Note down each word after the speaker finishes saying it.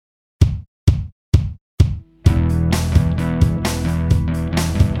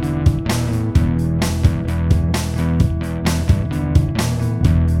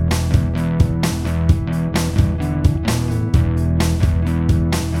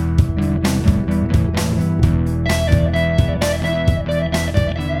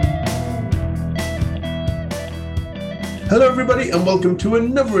Hello, everybody, and welcome to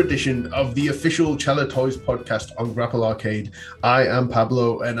another edition of the official Chella Toys podcast on Grapple Arcade. I am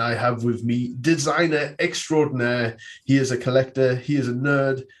Pablo, and I have with me designer extraordinaire. He is a collector. He is a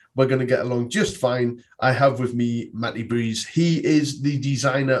nerd. We're going to get along just fine. I have with me Matty Breeze. He is the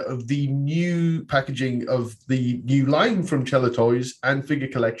designer of the new packaging of the new line from Chella Toys and figure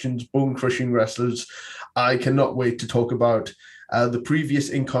collections, Bone Crushing Wrestlers. I cannot wait to talk about the previous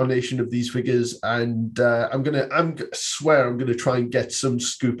incarnation of these figures, and I swear I'm gonna try and get some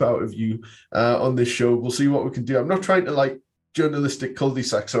scoop out of you on this show. We'll see what we can do. I'm not trying to like journalistic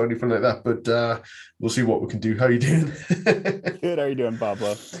cul-de-sacs or anything like that, but we'll see what we can do. How are you doing? Good. How are you doing,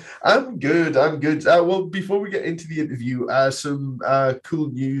 Pablo? I'm good. Well, before we get into the interview, some cool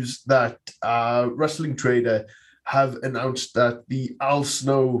news that Wrestling Trader have announced that the Al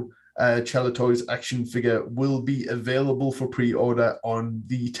Snow Chella Toys action figure will be available for pre-order on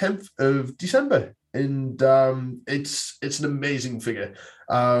the 10th of December, and it's an amazing figure.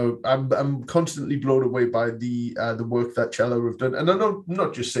 I'm constantly blown away by the work that Chella have done, and I'm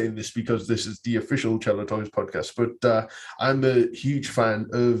not just saying this because this is the official Chella Toys podcast, but I'm a huge fan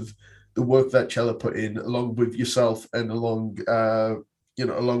of the work that Chella put in, along with yourself and along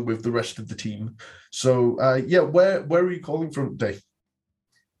with the rest of the team. So where are you calling from today?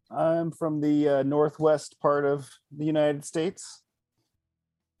 I'm from the northwest part of the United States.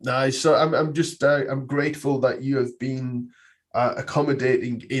 Nice. So I'm grateful that you have been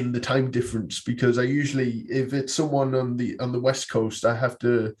accommodating in the time difference, because I usually, if it's someone on the West Coast, I have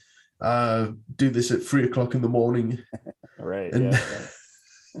to do this at 3:00 in the morning. Right. And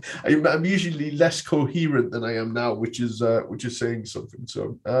yeah. I'm usually less coherent than I am now, which is saying something.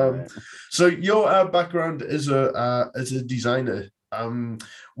 So Right. So your background as a designer.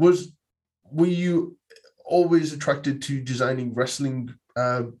 Were you always attracted to designing wrestling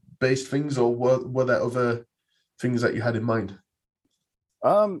based things, or were there other things that you had in mind?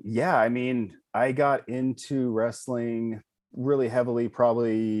 Yeah, I mean, I got into wrestling really heavily,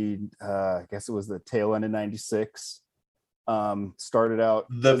 probably I guess it was the tail end of '96. Started out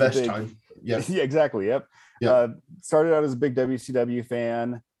The best time. Yeah. Yeah, exactly. Yep. Yeah. Started out as a big WCW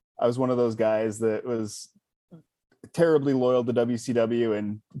fan. I was one of those guys that was terribly loyal to WCW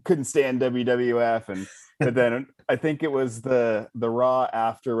and couldn't stand WWF, but then I think it was the Raw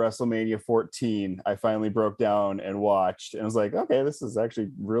after WrestleMania 14 I finally broke down and watched, and I was like, okay, this is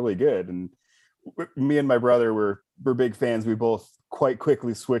actually really good. And me and my brother were big fans. We both quite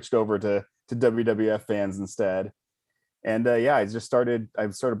quickly switched over to WWF fans instead. And I started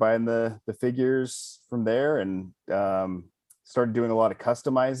buying the figures from there, and started doing a lot of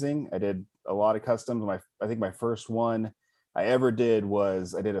customizing. I did a lot of customs. I think my first one I ever did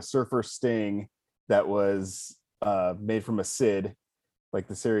was I did a Surfer Sting that was made from a Sid, like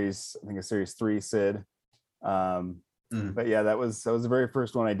the series, I think a series 3 Sid. But yeah, that was the very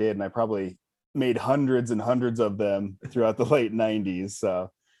first one I did, and I probably made hundreds and hundreds of them throughout the late 90s. So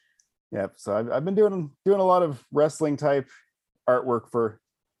yeah, so I've been doing a lot of wrestling type artwork for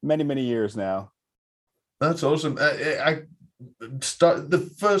many years now. That's awesome.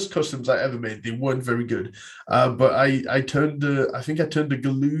 The first customs I ever made, they weren't very good, but I turned I turned a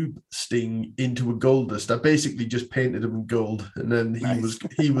Galoob Sting into a Goldust. I basically just painted him in gold, and then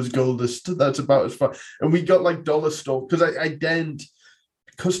he was Goldust. That's about as far. And we got like dollar store, because I didn't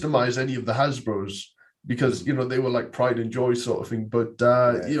customize any of the Hasbros, because they were like pride and joy sort of thing. But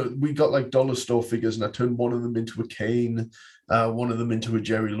Right. we got like dollar store figures, and I turned one of them into a Kane, one of them into a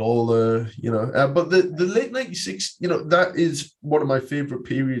Jerry Lawler. But the late '96, that is one of my favorite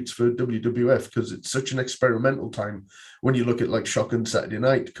periods for WWF, because it's such an experimental time. When you look at like Shotgun Saturday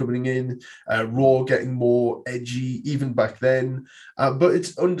Night coming in, Raw getting more edgy even back then, but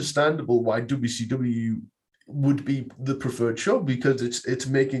it's understandable why WCW would be the preferred show, because it's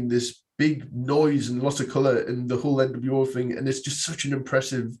making this big noise and lots of color and the whole NWO thing, and it's just such an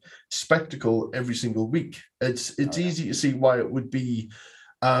impressive spectacle every single week. It's easy to see why it would be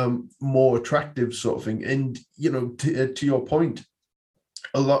more attractive sort of thing. And to your point,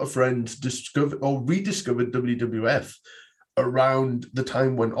 a lot of friends discovered or rediscovered WWF around the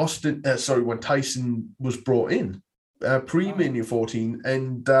time when when Tyson was brought in, pre-Mania 14,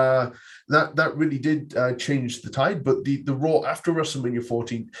 and that really did change the tide. But the Raw after WrestleMania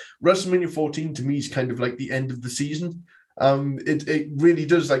 14 to me is kind of like the end of the season. It really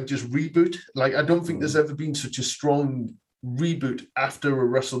does like just reboot. Like, I don't think there's ever been such a strong reboot after a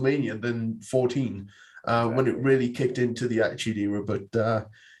WrestleMania than 14, when it really kicked into the Attitude Era. But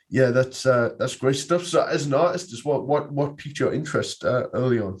that's great stuff. So as an artist, what piqued your interest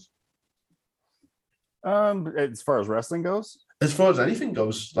early on? As far as wrestling goes, As far as anything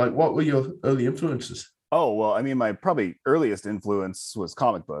goes, like, what were your early influences? Oh, well, I mean, my probably earliest influence was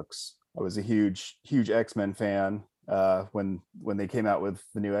comic books. I was a huge X-Men fan when they came out with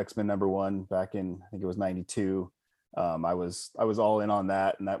the new X-Men #1 back in, I think it was 92. I was all in on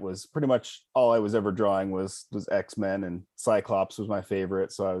that, and that was pretty much all I was ever drawing was X-Men, and Cyclops was my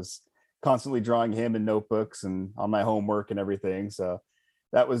favorite. So I was constantly drawing him in notebooks and on my homework and everything. So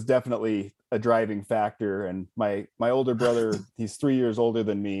that was definitely a driving factor. And my older brother, he's 3 years older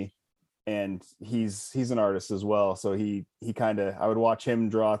than me, and he's an artist as well. So he kind of, I would watch him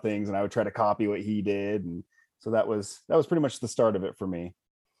draw things and I would try to copy what he did. And so that was pretty much the start of it for me.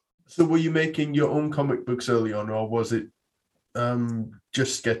 So were you making your own comic books early on, or was it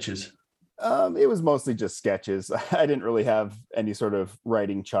just sketches? It was mostly just sketches. I didn't really have any sort of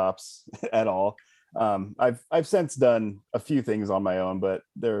writing chops at all. I've since done a few things on my own, but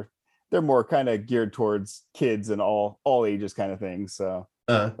they're more kind of geared towards kids and all ages kind of things. So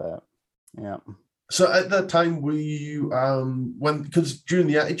but, yeah. So at that time, were you because during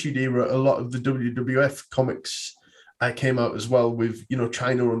the Attitude Era, a lot of the WWF comics came out as well, with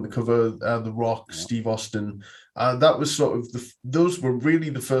China on the cover, The Rock, Yeah. Steve Austin. That was sort of those were really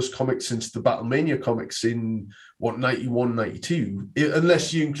the first comics since the Battlemania comics in 91, 92,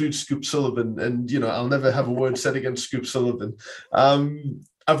 unless you include Scoop Sullivan. And I'll never have a word said against Scoop Sullivan.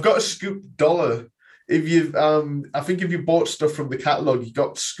 I've got a Scoop dollar. If you I think if you bought stuff from the catalog, you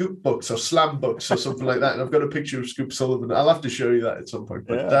got Scoop books or Slam books or something like that, and I've got a picture of Scoop Sullivan. I'll have to show you that at some point.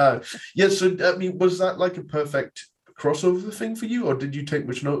 But so I mean, was that like a perfect crossover thing for you, or did you take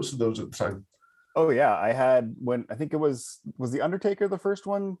much notice of those at the time? Oh yeah, I had, when I think it was the Undertaker the first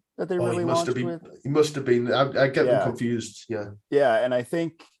one that they really launched with. He must have been. I get them confused. Yeah, and I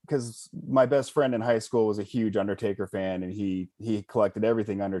think because my best friend in high school was a huge Undertaker fan, and he collected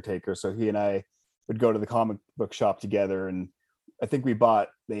everything Undertaker. So he and I would go to the comic book shop together, and I think they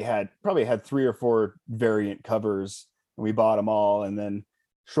probably had 3 or 4 variant covers, and we bought them all. And then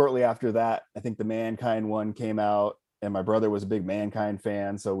shortly after that, I think the Mankind one came out, and my brother was a big Mankind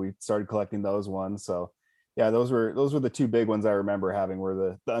fan, so we started collecting those ones. So yeah, those were the 2 big ones I remember having,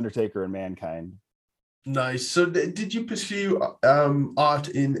 were the Undertaker and Mankind. Nice. So did you pursue art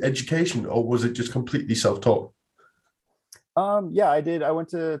in education, or was it just completely self-taught? Yeah, I did. I went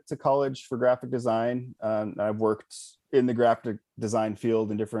to college for graphic design. I've worked in the graphic design field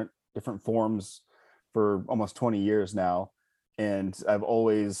in different forms for almost 20 years now. And I've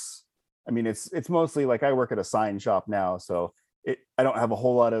always, I mean, it's mostly like, I work at a sign shop now, so I don't have a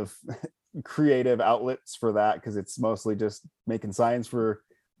whole lot of creative outlets for that, because it's mostly just making signs for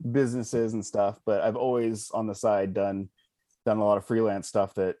businesses and stuff. But I've always on the side done a lot of freelance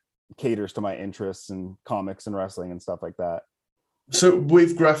stuff that caters to my interests in comics and wrestling and stuff like that. So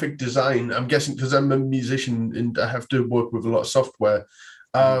with graphic design, I'm guessing, because I'm a musician and I have to work with a lot of software,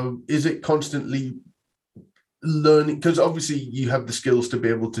 is it constantly learning? Because obviously you have the skills to be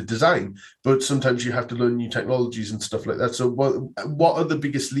able to design, but sometimes you have to learn new technologies and stuff like that. So what are the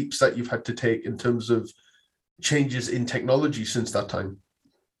biggest leaps that you've had to take in terms of changes in technology since that time?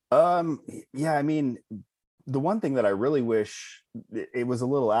 Yeah, I mean, the one thing that I really wish it was a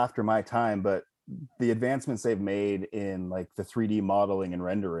little after my time, but the advancements they've made in like the 3D modeling and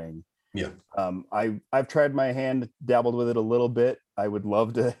rendering. Yeah. I've tried my hand, dabbled with it a little bit. I would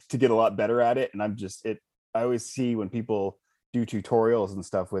love to get a lot better at it. And I always see when people do tutorials and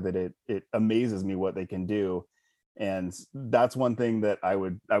stuff with it, it amazes me what they can do. And that's one thing that I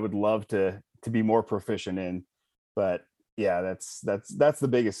would love to be more proficient in. But yeah, that's the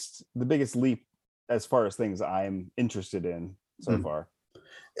biggest leap as far as things I'm interested in so far.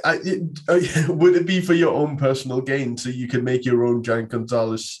 Would it be for your own personal gain, so you can make your own Giant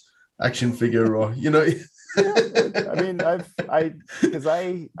Gonzalez action figure, or I mean,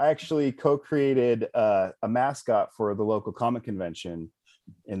 I actually co-created a mascot for the local comic convention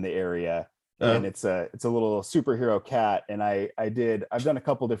in the area, and it's a little superhero cat, and I've done a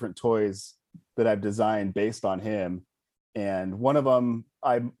couple different toys that I've designed based on him, and one of them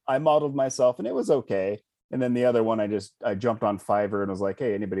I modeled myself, and it was okay. And then the other one, I jumped on Fiverr and was like,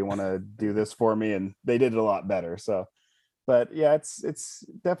 hey, anybody want to do this for me? And they did it a lot better. So, but yeah, it's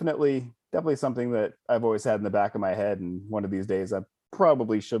definitely something that I've always had in the back of my head. And one of these days I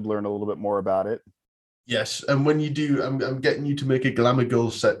probably should learn a little bit more about it. Yes. And when you do, I'm getting you to make a Glamour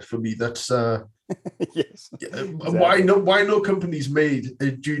Girl set for me. That's yes. Exactly. Why no companies made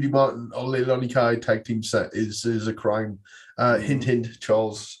a Judy Martin or Leilani Kai tag team set is a crime. Hint, hint,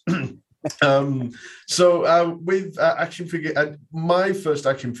 Charles. So with action figure, my first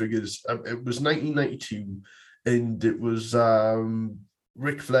action figures, it was 1992, and it was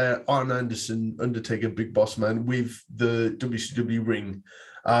Ric Flair, Arn Anderson, Undertaker, Big Boss Man with the WCW ring.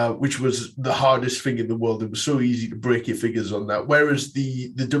 which was the hardest thing in the world. It was so easy to break your figures on that. Whereas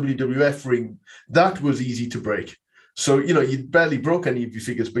the WWF ring, that was easy to break. So, you barely broke any of your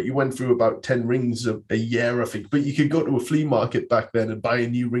figures, but you went through about 10 rings a year, I think. But you could go to a flea market back then and buy a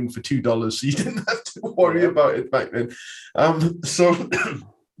new ring for $2, so you didn't have to worry about it back then.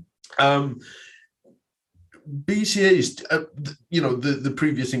 BCAs, the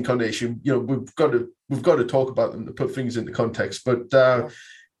previous incarnation, we've got to talk about them to put things into context. But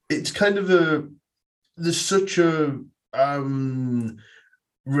it's kind of there's such a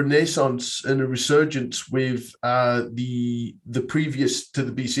renaissance and a resurgence with the previous to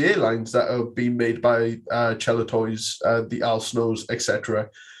the BCA lines that are being made by Cella Toys, the Al Snows, etc.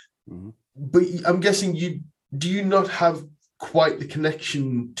 Mm-hmm. But I'm guessing do you not have quite the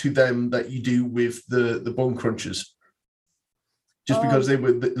connection to them that you do with the Bone Crunchers, just because they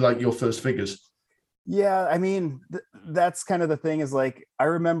were like your first figures? Yeah, I mean, that's kind of the thing, is like, I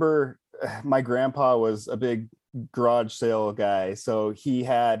remember my grandpa was a big garage sale guy, so he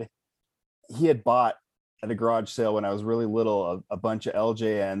had bought at a garage sale when I was really little a bunch of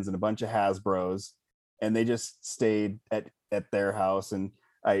LJNs and a bunch of Hasbros, and they just stayed at their house. And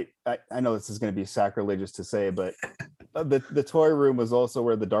I know this is going to be sacrilegious to say, but the toy room was also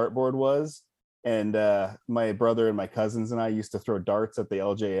where the dartboard was, and my brother and my cousins and I used to throw darts at the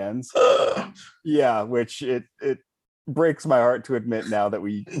LJNs. Yeah, which it breaks my heart to admit now that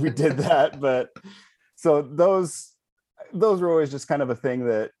we did that. But so those were always just kind of a thing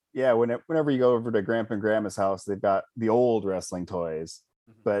that, whenever you go over to Grandpa and Grandma's house, they've got the old wrestling toys.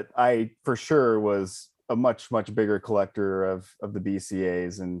 But I for sure was a much bigger collector of the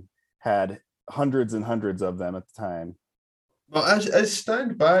BCAs and had hundreds and hundreds of them at the time. Well, I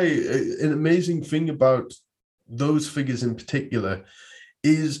stand by an amazing thing about those figures in particular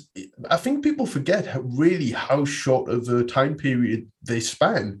is I think people forget how short of a time period they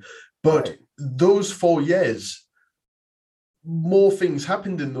span. But those 4 years, more things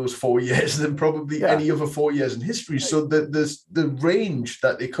happened in those 4 years than probably any other 4 years in history. So there's the range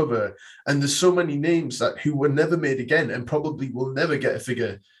that they cover, and there's so many names who were never made again and probably will never get a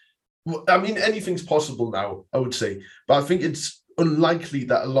figure. I mean, anything's possible now, I would say, but I think it's unlikely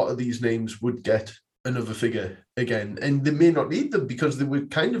that a lot of these names would get another figure again, and they may not need them because they were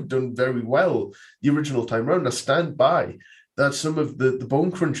kind of done very well the original time around. I stand by that some of the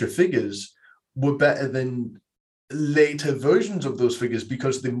Bone Cruncher figures were better than later versions of those figures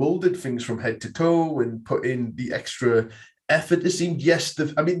because they molded things from head to toe and put in the extra effort. It seemed,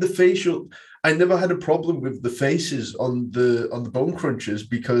 the facial, I never had a problem with the faces on the Bone Crunchers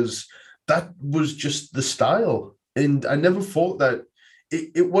because that was just the style. And I never thought that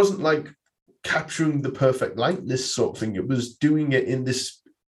it wasn't like capturing the perfect likeness sort of thing. It was doing it in this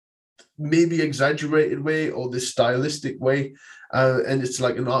maybe exaggerated way or this stylistic way. And it's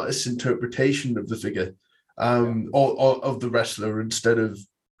like an artist's interpretation of the figure or of the wrestler instead of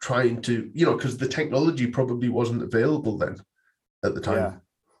trying to, because the technology probably wasn't available then at the time. Yeah.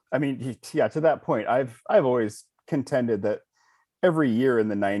 I mean, to that point, I've always contended that every year in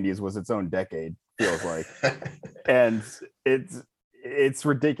the 90s was its own decade, feels like. And it's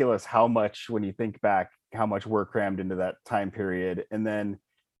ridiculous how much, when you think back, how much work crammed into that time period. And then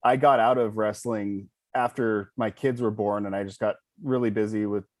I got out of wrestling after my kids were born, and I just got really busy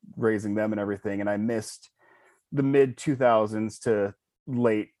with raising them and everything. And I missed the mid 2000s to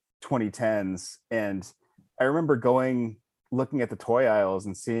late 2010s. And I remember looking at the toy aisles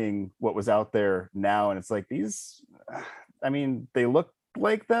and seeing what was out there now. And it's like, these, I mean, they look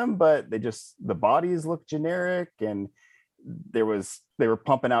like them, but the bodies look generic. And they were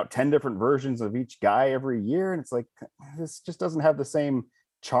pumping out 10 different versions of each guy every year. And it's like, this just doesn't have the same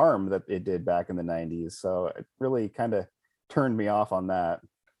charm that it did back in the 90s. So it really kind of turned me off on that.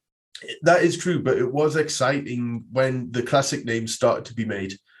 That is true, but it was exciting when the classic names started to be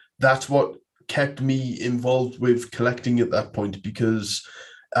made. That's what kept me involved with collecting at that point, because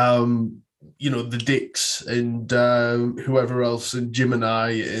the Dicks and whoever else, and Jim and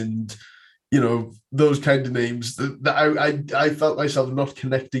I, and those kind of names that I felt myself not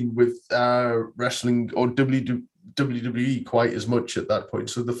connecting with wrestling or WWE quite as much at that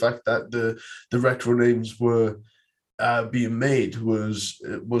point. So the fact that the retro names were being made was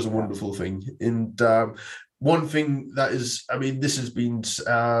a wonderful thing. And one thing that is, this has been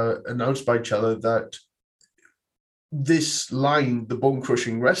announced by Cella, that this line, the Bone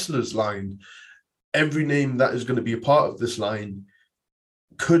Crushing Wrestlers line, every name that is going to be a part of this line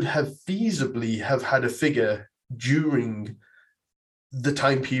could have feasibly have had a figure during the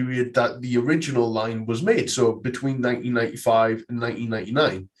time period that the original line was made. So between 1995 and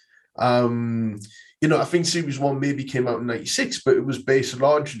 1999. I think Series 1 maybe came out in 96, but it was based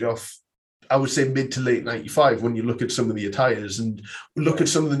largely off, I would say, mid to late 95 when you look at some of the attires and look at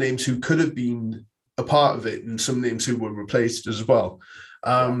some of the names who could have been a part of it and some names who were replaced as well.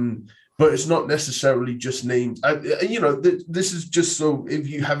 But it's not necessarily just names. This is just so if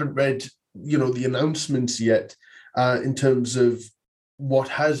you haven't read, the announcements yet in terms of what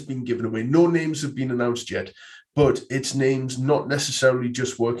has been given away. No names have been announced yet, but it's names not necessarily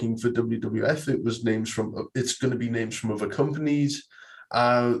just working for WWF. It's going to be names from other companies.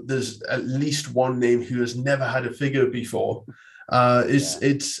 There's at least one name who has never had a figure before.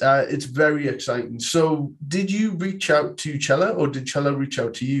 It's very exciting. So did you reach out to Cella, or did Cella reach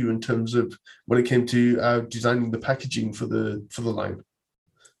out to you in terms of when it came to designing the packaging for the line?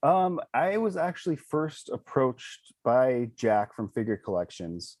 I was actually first approached by Jack from Figure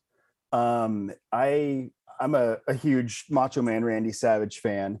Collections. I'm a huge Macho Man Randy Savage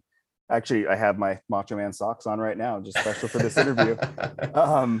fan. Actually, I have my Macho Man socks on right now, just special for this interview.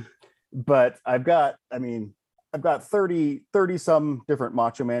 But I've got 30 some different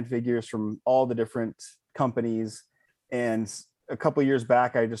Macho Man figures from all the different companies. And a couple of years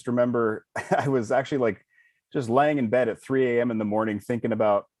back, I just remember I was actually like just laying in bed at 3 a.m. in the morning thinking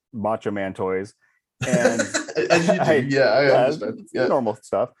about Macho Man toys. And as you do, I understand. Normal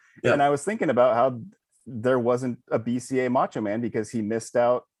stuff. Yeah. And I was thinking about how there wasn't a BCA Macho Man because he missed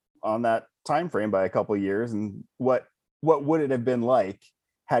out on that time frame by a couple of years. And what would it have been like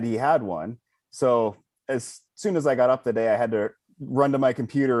had he had one? So as soon as I got up today, I had to run to my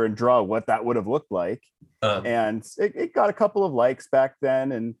computer and draw what that would have looked like. And it got a couple of likes back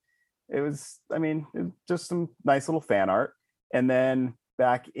then. And it was just some nice little fan art. And then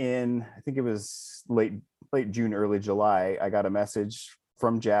back in, I think it was late June, early July, I got a message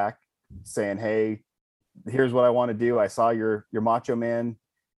from Jack saying, "Hey, here's what I want to do. I saw your Macho Man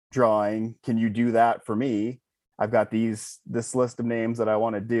drawing. Can you do that for me? I've got this list of names that I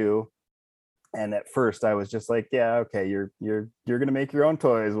want to do." And at first I was just like, "Yeah, okay, you're going to make your own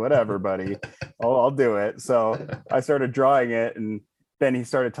toys, whatever, buddy. I'll do it." So I started drawing it, and then he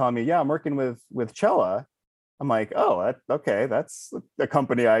started telling me, "Yeah, I'm working with Cella." I'm like, "Oh, okay, that's a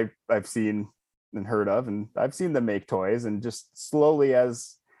company I've seen and heard of, and I've seen them make toys." And just slowly,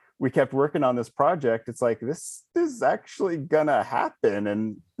 as we kept working on this project, it's like, this is actually gonna happen.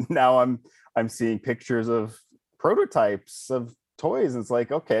 And now I'm seeing pictures of prototypes of toys, and it's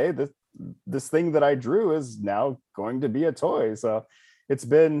like, okay, this thing that I drew is now going to be a toy. So it's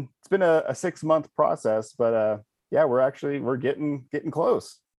been a 6-month process, but we're getting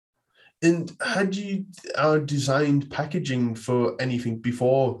close. And had you designed packaging for anything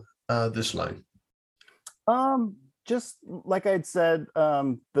before this line? Just like I'd said,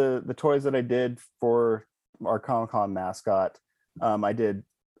 the toys that I did for our Comic-Con mascot, I did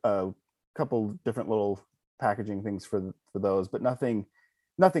a couple different little packaging things for those, but nothing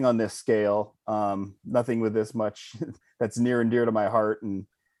on this scale. Nothing with this much that's near and dear to my heart, and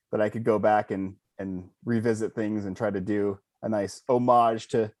that I could go back and revisit things and try to do a nice homage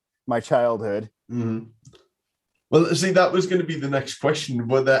to my childhood. Mm-hmm. Well, see, that was going to be the next question.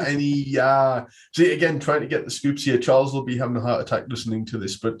 Were there any, see, again, trying to get the scoops here, Charles will be having a heart attack listening to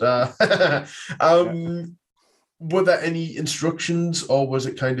this, but were there any instructions, or was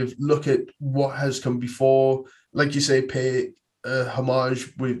it kind of look at what has come before, like you say, pay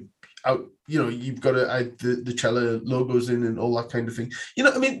homage without, you've got to add the Cella logos in and all that kind of thing.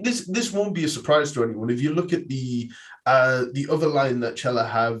 This won't be a surprise to anyone. If you look at the other line that Cella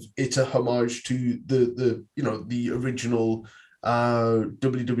have, it's a homage to the original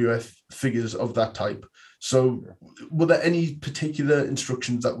WWF figures of that type. So were there any particular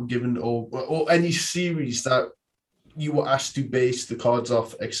instructions that were given, or any series that you were asked to base the cards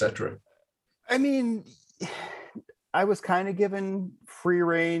off, etc.? I was kind of given free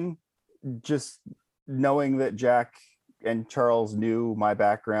reign, just knowing that Jack and Charles knew my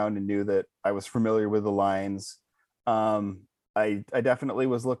background and knew that I was familiar with the lines. I definitely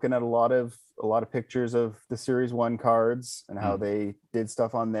was looking at a lot of pictures of the Series 1 cards and how they did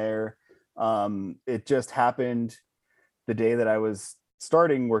stuff on there. It just happened the day that I was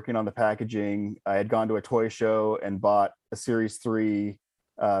starting working on the packaging. I had gone to a toy show and bought a Series 3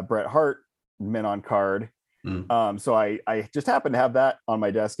 Bret Hart Min-On card. So I just happened to have that on my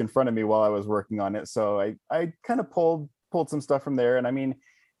desk in front of me while I was working on it. So I kind of pulled some stuff from there. And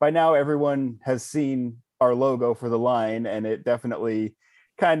by now everyone has seen our logo for the line, and it definitely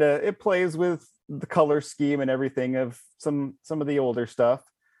it plays with the color scheme and everything of some of the older stuff.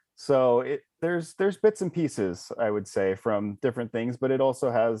 So there's bits and pieces, I would say, from different things, but it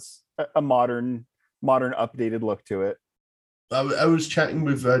also has a modern updated look to it. I was chatting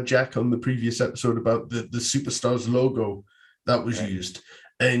with Jack on the previous episode about the Superstars logo that was used,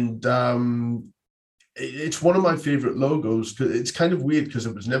 and it's one of my favorite logos because it's kind of weird because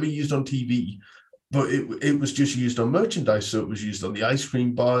it was never used on TV, but it was just used on merchandise. So it was used on the ice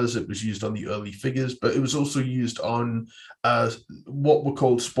cream bars, it was used on the early figures, but it was also used on what were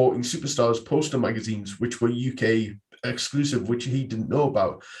called Sporting Superstars poster magazines, which were UK exclusive, which he didn't know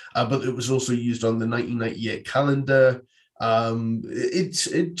about. But it was also used on the 1998 calendar.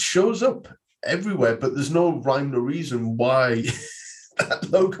 It shows up everywhere, but there's no rhyme or reason why that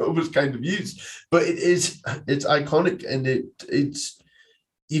logo was kind of used. But it's iconic, and it's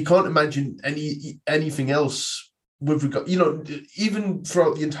you can't imagine anything else with regard, even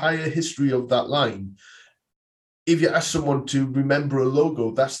throughout the entire history of that line. If you ask someone to remember a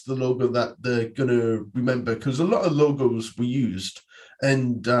logo, that's the logo that they're gonna remember, because a lot of logos were used,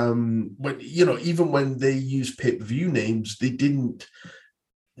 and when even when they used pay-per-view names, they didn't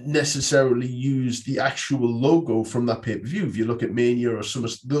necessarily use the actual logo from that pay-per-view. If you look at Mania or some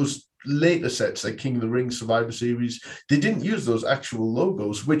of those later sets like King of the Ring, Survivor Series, they didn't use those actual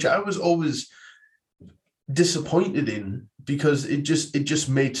logos, which I was always disappointed in, because it just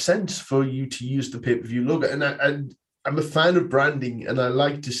made sense for you to use the pay-per-view logo. And I'm a fan of branding, and I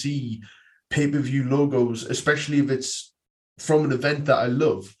like to see pay-per-view logos, especially if it's from an event that I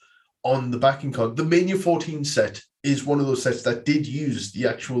love, on the backing card. The Mania 14 set is one of those sets that did use the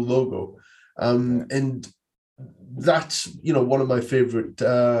actual logo, and that's one of my favorite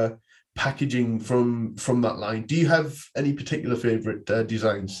packaging from that line. Do you have any particular favorite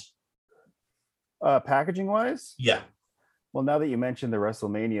designs? Packaging wise? Yeah. Well, now that you mentioned the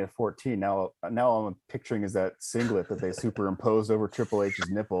WrestleMania 14, now I'm picturing is that singlet that they superimposed over Triple H's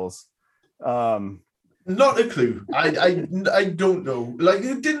nipples. Not a clue. I don't know. Like,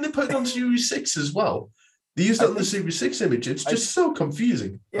 didn't they put it on Series 6 as well? They used it on the Series 6 image. It's just so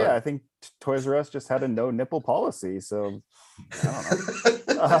confusing. Yeah, I think Toys R Us just had a no nipple policy, so I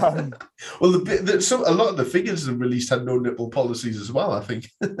don't know. Well, a lot of the figures that released had no nipple policies as well, I think.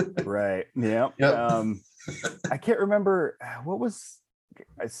 Right. Yeah. I can't remember what was.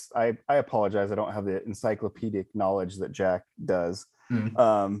 I apologize. I don't have the encyclopedic knowledge that Jack does.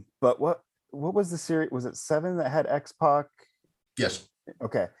 But what was the series? Was it 7 that had X-Pac? Yes.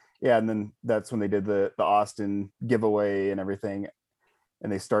 Okay. Yeah, and then that's when they did the Austin giveaway and everything,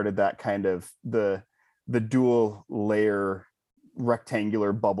 and they started that kind of the dual layer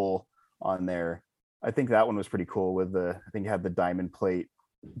rectangular bubble on there. I think that one was pretty cool with I think it had the diamond plate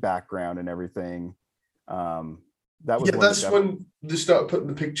background and everything. That's when they started putting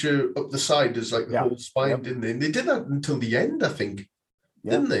the picture up the side as like the whole spine, didn't they? And they did that until the end, I think,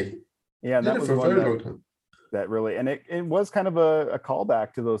 didn't they? Yeah, and that was for a very long time. That really, and it was kind of a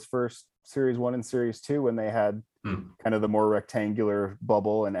callback to those first Series 1 and Series 2 when they had kind of the more rectangular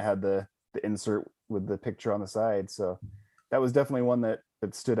bubble, and it had the insert with the picture on the side. So that was definitely one that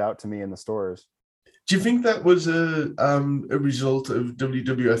stood out to me in the stores. Do you think that was a result of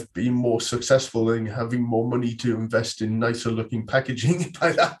WWF being more successful and having more money to invest in nicer looking packaging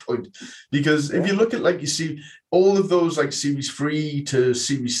by that point? Because if you look at, like, you see all of those, like Series 3 to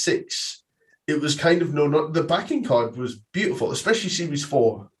Series 6, it was kind of the backing card was beautiful, especially Series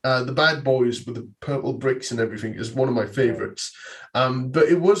 4. The Bad Boys with the purple bricks and everything is one of my favorites. But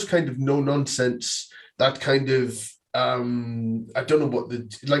it was kind of no nonsense, that kind of, I don't know what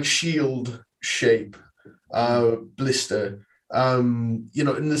like shield shape, blister, and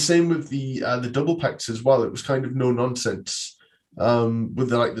the same with the double packs as well. It was kind of no nonsense with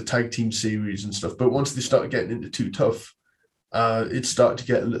the tag team series and stuff. But once they started getting into Too Tough, it started to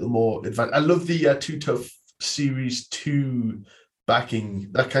get a little more advanced. I love the Too Tough Series 2 backing,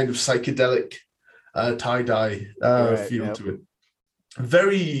 that kind of psychedelic tie-dye feel to it.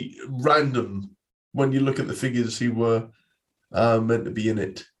 Very random when you look at the figures who were meant to be in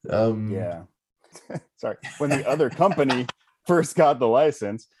it. Sorry. When the other company first got the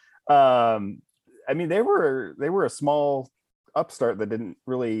license, I mean, they were a small upstart that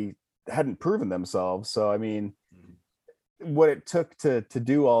hadn't proven themselves. So, I mean, what it took to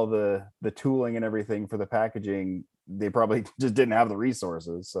do all the tooling and everything for the packaging, they probably just didn't have the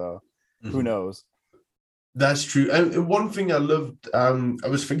resources. So who knows? That's true. And one thing I loved, I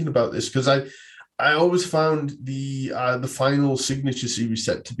was thinking about this because I always found the final Signature Series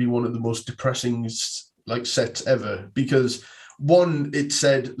set to be one of the most depressing sets ever, because one, it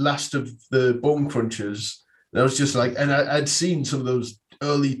said last of the Bone Crunchers, and I was just like, and I'd seen some of those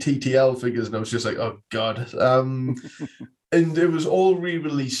early TTL figures, and I was just like, oh god. And it was all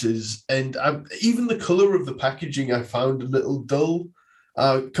re-releases, and even the color of the packaging I found a little dull.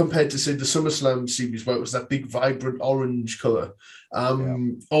 compared to say the SummerSlam series where it was that big vibrant orange color,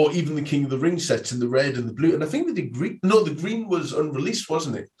 or even the King of the Ring sets in the red and the blue. And I think they did green. No, the green was unreleased,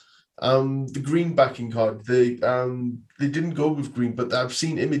 wasn't it? The green backing card. They didn't go with green, but I've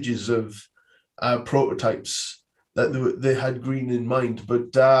seen images of prototypes that they had green in mind.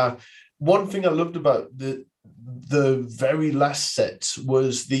 But one thing I loved about the very last sets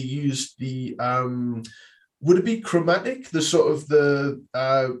was they used the would it be chromatic? The sort of the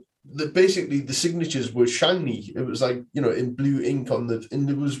basically the signatures were shiny. It was like, in blue ink and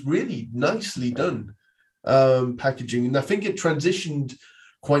it was really nicely done packaging. And I think it transitioned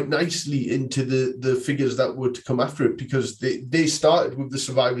quite nicely into the figures that were to come after it, because they started with the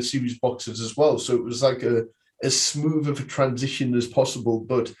Survivor Series boxes as well. So it was like as smooth of a transition as possible.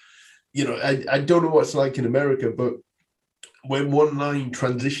 But, I don't know what it's like in America, but when one line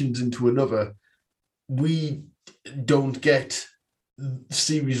transitions into another, we don't get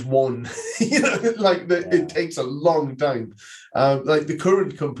series one. It takes a long time. Like the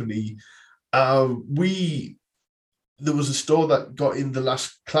current company, there was a store that got in the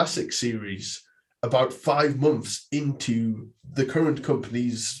last classic series about 5 months into the current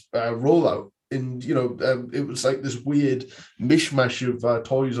company's rollout. And, it was like this weird mishmash of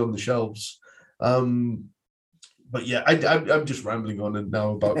toys on the shelves. But yeah, I'm just rambling on and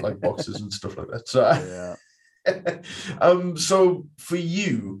now about like boxes and stuff like that. So, so for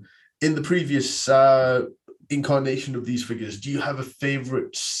you, in the previous incarnation of these figures, do you have a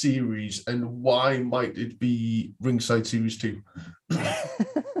favorite series, and why might it be Ringside Series 2?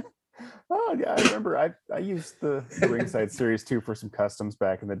 Oh yeah, I remember I used the Ringside Series 2 for some customs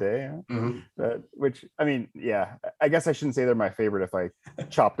back in the day. Which, I mean, yeah, I guess I shouldn't say they're my favorite if I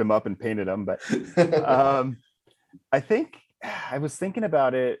chopped them up and painted them, but I think I was thinking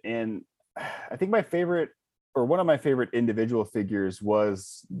about it, and I think my favorite, or one of my favorite individual figures,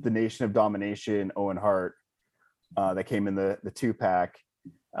 was the Nation of Domination Owen Hart that came in the 2-pack.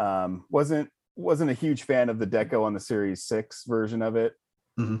 Wasn't a huge fan of the deco on the Series 6 version of it,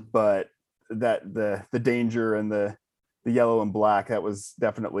 but that the Danger and the yellow and black, that was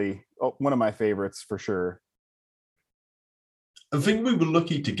definitely one of my favorites for sure. I think we were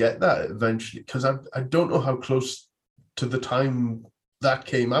lucky to get that eventually, because I don't know how close to the time that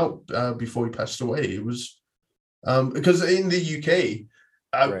came out before he passed away. It was because in the UK,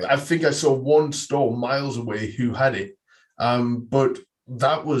 I think I saw one store miles away who had it, but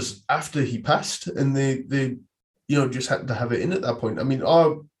that was after he passed, and they just had to have it in at that point. I mean,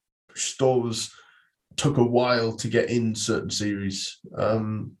 our stores took a while to get in certain series.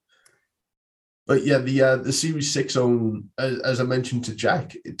 But yeah, the Series 6 own, as I mentioned to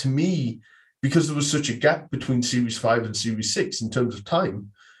Jack, to me, because there was such a gap between Series 5 and Series 6 in terms of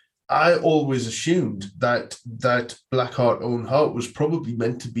time, I always assumed that Blackheart Owen Hart was probably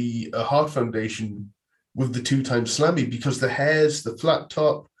meant to be a Hart Foundation with the 2-time slammy, because the hair's the flat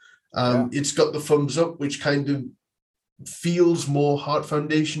top. It's got the thumbs up, which kind of feels more Hart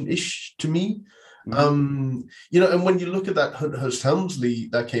Foundation-ish to me. And when you look at that Hunter Helmsley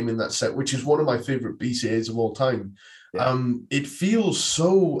that came in that set, which is one of my favorite BCAs of all time, it feels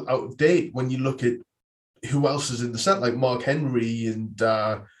so out of date when you look at who else is in the set, like Mark Henry and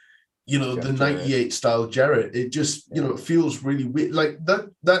the 98 style Jarrett. It just it feels really weird. Like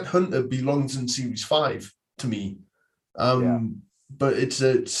that Hunter belongs in Series 5 to me. But it's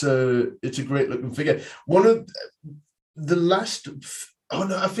a great looking figure. One of the last. Oh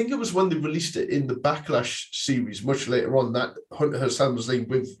no, I think it was when they released it in the Backlash series much later on, that Hunter Helmsley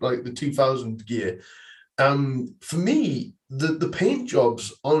with like the 2000 gear. For me, the paint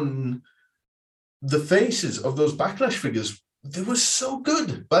jobs on the faces of those Backlash figures, they were so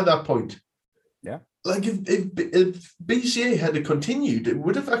good by that point. Yeah. Like if BCA had continued, it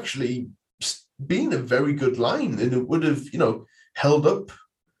would have actually been a very good line, and it would have, held up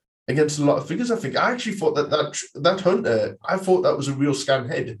against a lot of figures. I think I actually thought that Hunter, I thought that was a real scan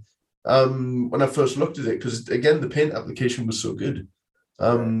head when I first looked at it, because again the paint application was so good.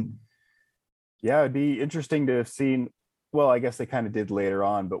 It'd be interesting to have seen. Well, I guess they kind of did later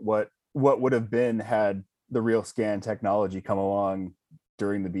on, but what would have been had the real scan technology come along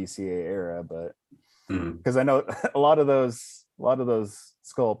during the BCA era? But because I know a lot of those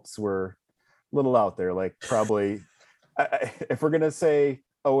sculpts were a little out there. Like probably, if we're gonna say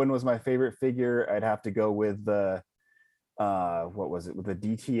Owen was my favorite figure, I'd have to go with the what was it, with the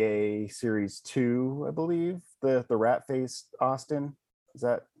DTA Series 2, I believe, the rat face Austin. Is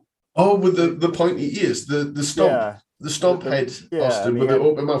that with the pointy ears, the stomp, the stomp head Austin with the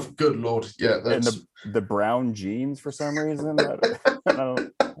open mouth? Good lord, that's... and the brown jeans for some reason. I don't know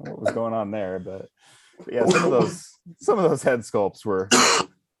what was going on there, but Yeah, some of those head sculpts were a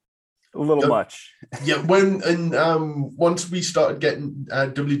little much. Yeah, once we started getting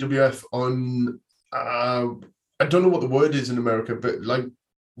WWF on, I don't know what the word is in America, but like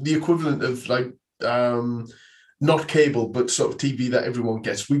the equivalent of like not cable, but sort of TV that everyone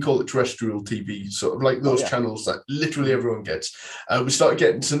gets. We call it terrestrial TV, sort of like those channels that literally everyone gets. We started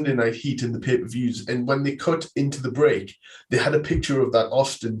getting Sunday Night Heat in the pay-per-views, and when they cut into the break, they had a picture of that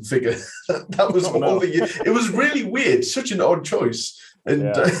Austin figure. That was it was really weird, such an odd choice.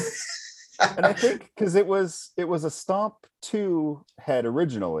 And and I think because it was a Stomp 2 head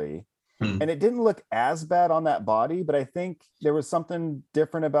originally, and it didn't look as bad on that body, but I think there was something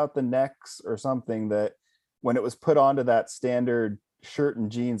different about the necks or something that when it was put onto that standard shirt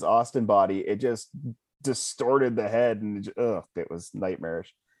and jeans Austin body, it just distorted the head, and it was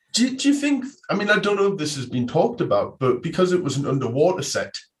nightmarish. Do you think, I mean, I don't know if this has been talked about, but because it was an underwater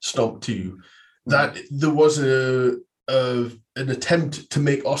set, Stomp 2, that there was an attempt to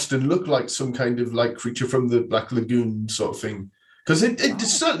make Austin look like some kind of like creature from the Black Lagoon sort of thing. Because it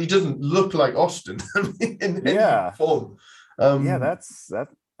certainly doesn't look like Austin in any form. That's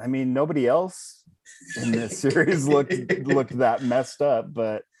I mean, nobody else in this series looked that messed up,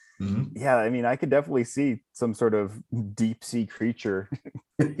 but I mean, I could definitely see some sort of deep sea creature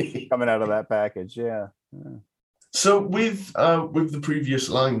coming out of that package. So with the previous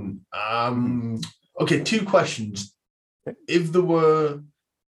line, okay, two questions. If there were,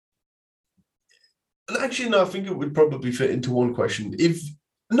 actually no, I think it would probably fit into one question.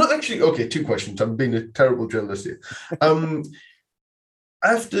 Two questions. I'm being a terrible journalist here.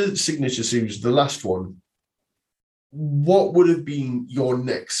 After Signature Series, the last one, what would have been your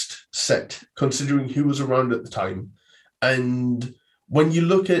next set, considering who was around at the time? And when you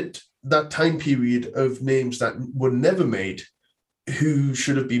look at that time period of names that were never made, who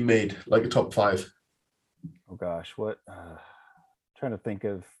should have been made, like a top 5? Oh gosh, what? Trying to think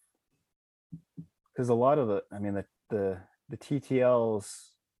of, because a lot of the TTLs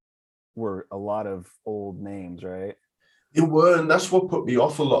were a lot of old names, right? They were, and that's what put me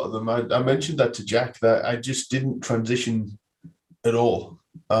off a lot of them. I mentioned that to Jack, that I just didn't transition at all.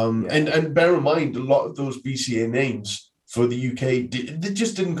 And bear in mind, a lot of those BCA names for the UK, they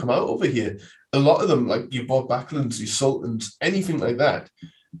just didn't come out over here. A lot of them, like your Bob Backlunds, your Sultans, anything like that,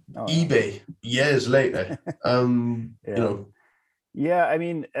 eBay years later. You know. Yeah, I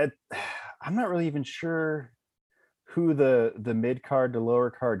mean, I'm not really even sure who the mid card to lower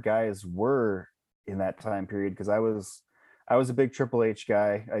card guys were in that time period, because I was a big Triple H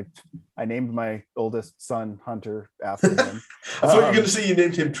guy. I named my oldest son Hunter after him. I thought you were going to say you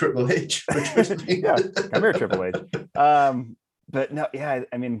named him Triple H. Yeah, come here, Triple H. But no,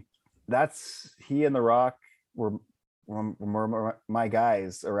 I mean, he and The Rock were my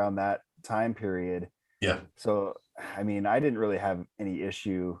guys around that time period. Yeah. So, I mean, I didn't really have any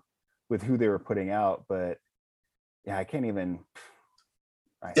issue with who they were putting out, but I can't even.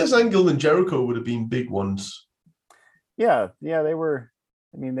 Yes, Angle and Jericho would have been big ones. Yeah, they were.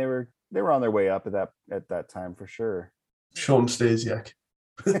 I mean, they were on their way up at that time for sure. Shawn Stasiak.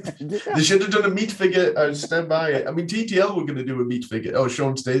 They should have done a meat figure. Stand by it. I mean, TTL were going to do a meat figure. Oh,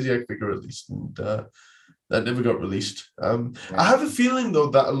 Shawn Stasiak figure at least, and that never got released. I have a feeling though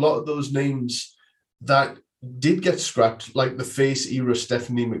that a lot of those names that did get scrapped, like the face era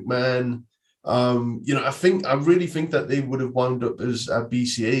Stephanie McMahon, I really think that they would have wound up as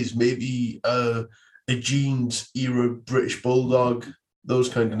BCAs, maybe a Jeans era British Bulldog, those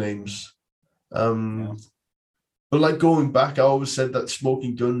kind of names. But like going back, I always said that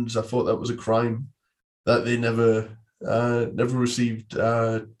Smoking Guns, I thought that was a crime that they never received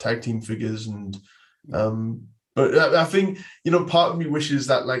tag team figures. And but I think, part of me wishes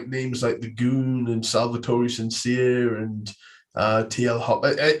that like names like the Goon and Salvatore Sincere and TL Hop,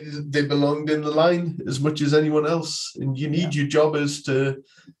 they belonged in the line as much as anyone else. And you need your jobbers to,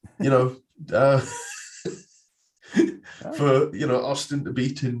 for Austin to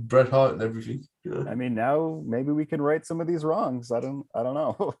beat and Bret Hart and everything. I mean, now maybe we can right some of these wrongs. I don't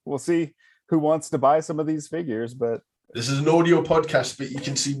know. We'll see who wants to buy some of these figures, but this is an audio podcast, but you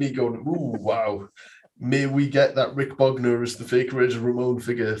can see me going, ooh, wow. May we get that Rick Bogner as the fake Razor Ramon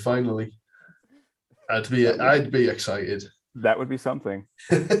figure finally. I'd be excited. That would be something.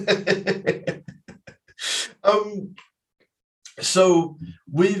 So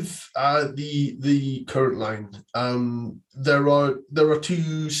with the current line, there are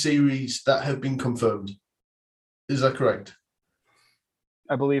 2 series that have been confirmed. Is that correct?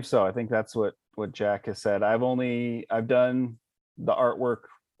 I believe so. I think that's what Jack has said. I've done the artwork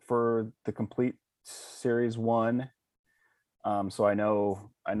for the complete series 1. So I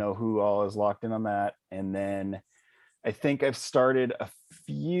know who all is locked in on that. And then I think I've started a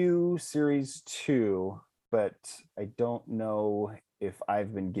few series 2, but I don't know if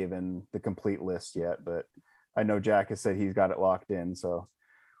I've been given the complete list yet, but I know Jack has said he's got it locked in. So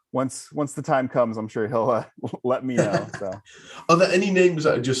once the time comes, I'm sure he'll let me know. So Are there any names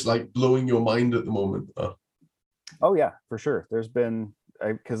that are just like blowing your mind at the moment? oh yeah, for sure. There's been,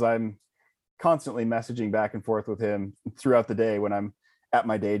 because I'm constantly messaging back and forth with him throughout the day when I'm at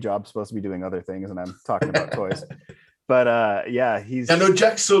my day job, supposed to be doing other things, and I'm talking about toys. But yeah, I know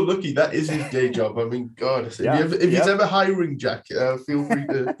Jack's so lucky. That is his day job. I mean, God, if he's ever hiring Jack, feel free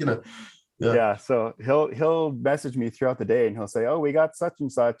to, Yeah, so he'll message me throughout the day, and he'll say, "Oh, we got such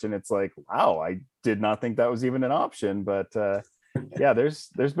and such," and it's like, "Wow, I did not think that was even an option." But yeah, there's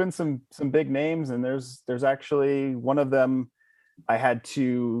been some big names, and there's actually one of them I had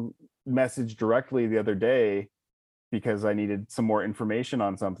to message directly the other day because I needed some more information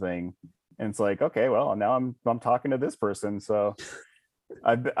on something, and it's like, okay, well, now I'm talking to this person, so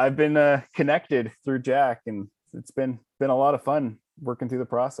I've been connected through Jack, and it's been a lot of fun working through the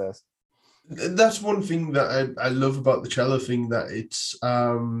process. That's one thing that I love about the Cella thing, that it's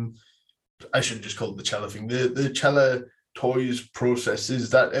I should just call it the Cella thing. The Cella toys process is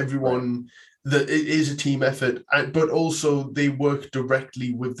that everyone, that it is a team effort, but also they work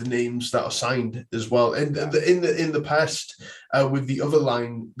directly with the names that are signed as well. And in the past, with the other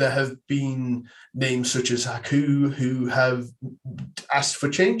line, there have been names such as Haku who have asked for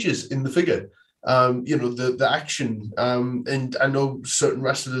changes in the figure. The action, and I know certain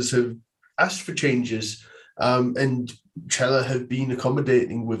wrestlers have asked for changes, and Cella have been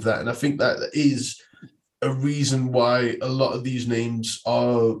accommodating with that. And I think that is a reason why a lot of these names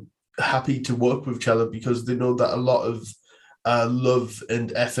are happy to work with Cella, because they know that a lot of love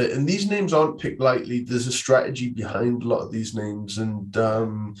and effort, and these names aren't picked lightly. There's a strategy behind a lot of these names. And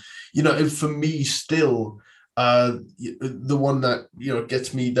and for me still, the one that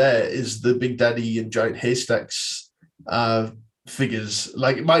gets me there is the Big Daddy and Giant Haystacks figures.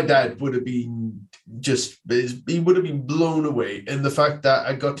 Like, my dad would have been he would have been blown away. And the fact that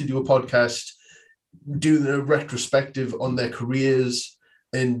I got to do a podcast doing a retrospective on their careers,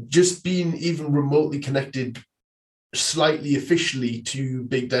 and just being even remotely connected slightly officially to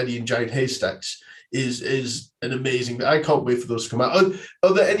Big Daddy and Giant Haystacks is an amazing. I can't wait for those to come out.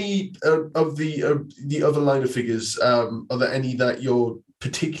 Are there any of the other line of figures? Are there any that you're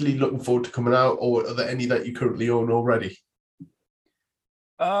particularly looking forward to coming out, or are there any that you currently own already?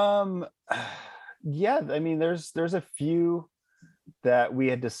 Yeah, I mean, there's a few that we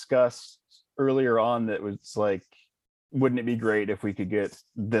had discussed earlier on that was like, wouldn't it be great if we could get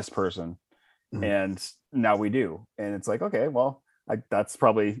this person? And now we do, and it's like, okay, well, that's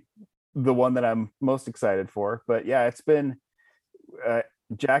probably the one that I'm most excited for. But yeah, it's been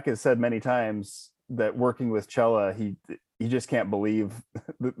Jack has said many times that working with Cella, he just can't believe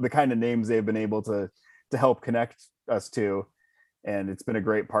the kind of names they've been able to help connect us to. And it's been a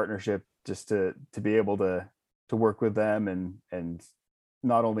great partnership just to be able to work with them, and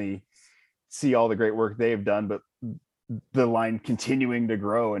not only see all the great work they've done, but the line continuing to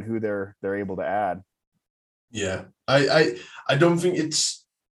grow and who they're able to add. Yeah, I don't think it's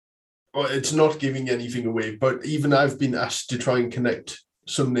not giving anything away, but even I've been asked to try and connect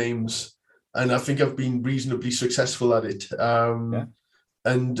some names, and I think I've been reasonably successful at it.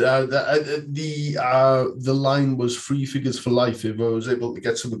 And the line was 3 figures for life if I was able to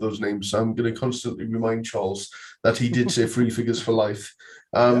get some of those names. So I'm going to constantly remind Charles that he did say 3 figures for life.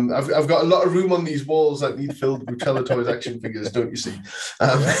 I've got a lot of room on these walls that need filled with Cella Toys action figures, don't you see?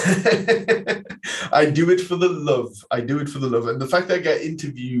 I do it for the love. And the fact that I get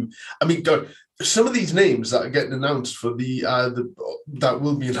interview, I mean, God, some of these names that are getting announced for that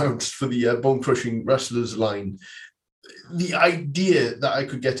will be announced for the Bone Crushing Wrestlers line, the idea that I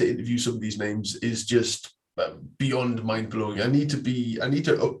could get to interview some of these names is just beyond mind blowing. I need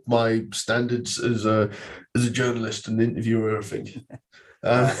to up my standards as a journalist and interviewer, I think.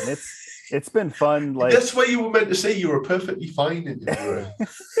 It's been fun. Like, that's why you were meant to say you were a perfectly fine interviewer.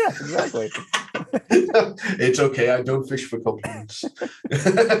 Yeah, exactly. It's okay. I don't fish for compliments.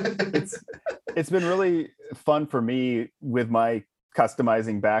 It's been really fun for me with my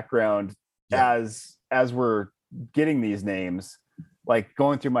customizing background. As we're getting these names, like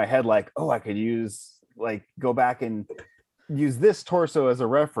going through my head, like, oh, I could go back and use this torso as a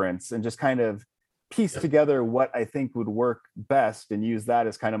reference, and just kind of piece together what I think would work best, and use that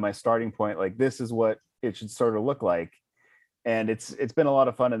as kind of my starting point. Like, this is what it should sort of look like. And it's been a lot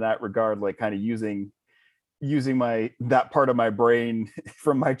of fun in that regard, like kind of using that part of my brain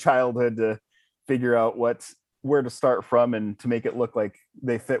from my childhood to figure out what where to start from and to make it look like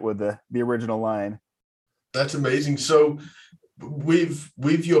they fit with the original line. That's amazing. So with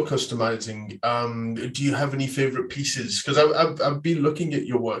your customizing, do you have any favorite pieces? Because I've been looking at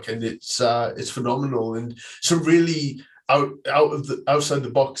your work, and it's phenomenal, and some really outside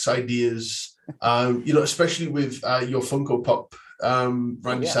the box ideas. Especially with your Funko Pop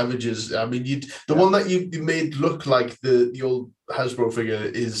Randy Savages. I mean, one that you made look like the old Hasbro figure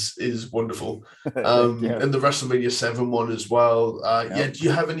is wonderful. And the WrestleMania 7 one as well. Do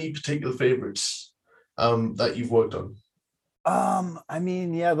you have any particular favorites that you've worked on? I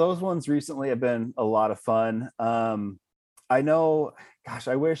mean, those ones recently have been a lot of fun. I know, gosh,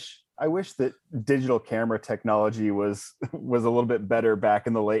 I wish that digital camera technology was a little bit better back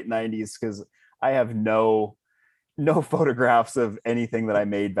in the late 90s, because I have no photographs of anything that I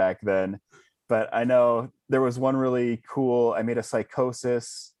made back then. But I know there was one really cool. I made a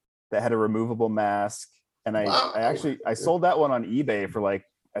Psychosis that had a removable mask, and I sold that one on eBay for like,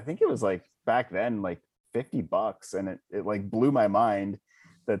 I think it was like back then like $50, and it like blew my mind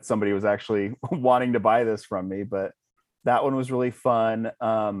that somebody was actually wanting to buy this from me. But that one was really fun.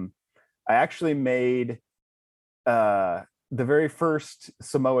 I actually made the very first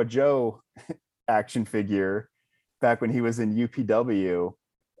Samoa Joe action figure back when he was in UPW.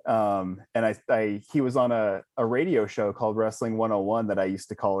 And he was on a radio show called Wrestling 101 that I used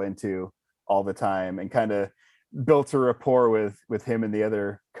to call into all the time, and kind of built a rapport with him and the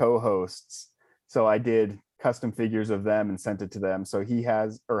other co-hosts. So I did custom figures of them and sent it to them. So he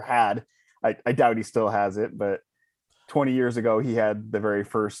had, I doubt he still has it, but 20 years ago, he had the very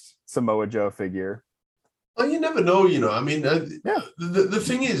first Samoa Joe figure. Well, you never know, I mean, the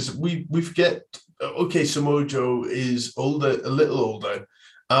thing is, we forget, okay, Samoa Joe is a little older,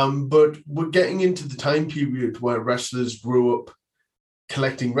 but we're getting into the time period where wrestlers grew up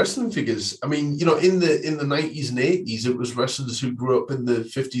collecting wrestling figures. I mean, in the 90s and 80s, it was wrestlers who grew up in the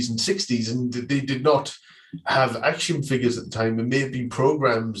 50s and 60s, and they did not have action figures at the time. It may have been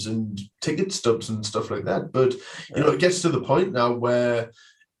programs and ticket stubs and stuff like that. But, it gets to the point now where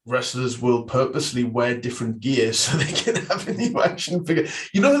wrestlers will purposely wear different gear so they can have a new action figure.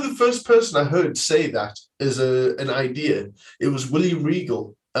 The first person I heard say that as an idea, it was William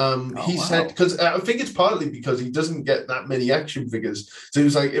Regal. He said, because I think it's partly because he doesn't get that many action figures. So he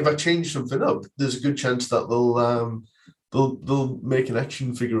was like, if I change something up, there's a good chance that they'll make an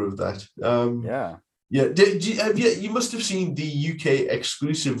action figure of that. You must have seen the UK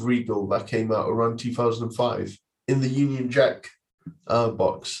exclusive Regal that came out around 2005 in the Union Jack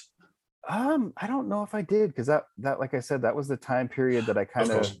box. I don't know if I did, because that like I said, that was the time period that I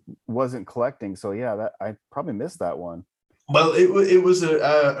kind of wasn't collecting. So that I probably missed that one. Well, it was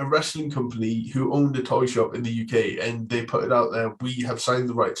a wrestling company who owned a toy shop in the UK, and they put it out there. We have signed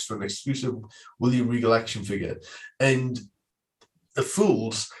the rights to an exclusive William Regal action figure, and the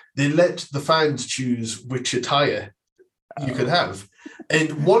fools, they let the fans choose which attire you could have.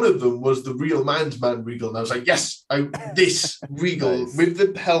 And one of them was the real man's man Regal. And I was like, yes, this Regal nice. With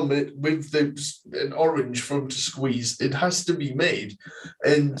the helmet, with an orange for him to squeeze, it has to be made.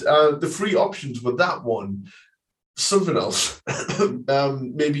 And the three options were that one, something else,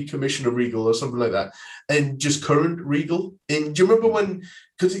 maybe Commissioner Regal or something like that, and just current Regal. And do you remember when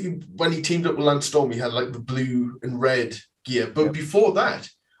he teamed up with Lance Storm, he had like the blue and red gear, but before that,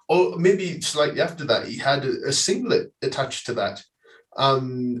 or maybe slightly after that, he had a singlet attached to that,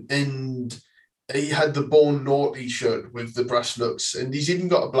 and he had the Born Naughty shirt with the brass knucks, and he's even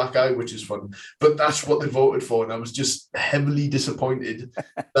got a black eye, which is fun. But that's what they voted for, and I was just heavily disappointed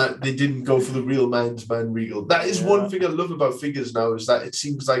that they didn't go for the real man's man Regal. That is one thing I love about figures now, is that it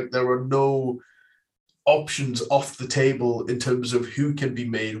seems like there are no options off the table in terms of who can be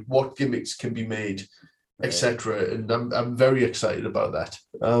made, what gimmicks can be made, etc. And I'm very excited about that.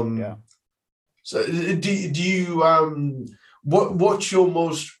 So do you what's your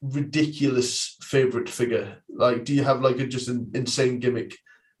most ridiculous favorite figure? Like, do you have like just an insane gimmick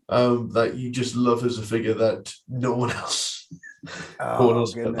that you just love as a figure that no one else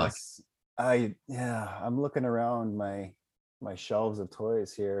like? I'm looking around my shelves of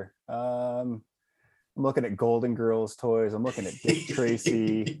toys here. I'm looking at Golden Girls toys. I'm looking at Dick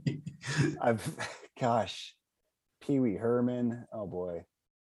Tracy. Pee Wee Herman. Oh boy.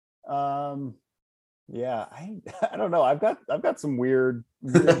 I don't know. I've got some weird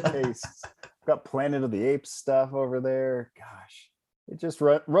tastes. I've got Planet of the Apes stuff over there. Gosh, it just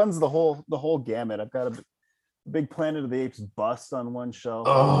runs the whole gamut. I've got a big Planet of the Apes bust on one shelf.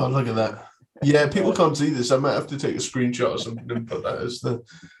 Oh, look at that. Yeah, people can't see this. I might have to take a screenshot or something and put that as the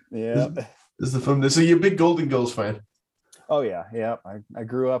fun. So you're a big Golden Girls fan? Oh yeah. I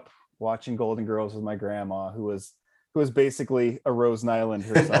grew up watching Golden Girls with my grandma, who was basically a Rose Nyland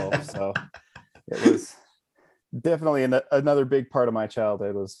herself. So it was definitely another big part of my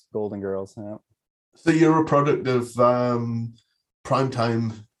childhood was Golden Girls. Yeah. So you're a product of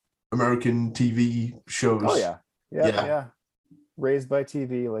primetime American TV shows. Oh yeah. Yeah. Raised by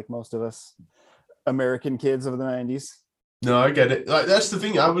TV, like most of us American kids of the 90s. No, I get it. Like, that's the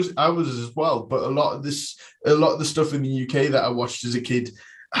thing. I was as well, but a lot of the stuff in the UK that I watched as a kid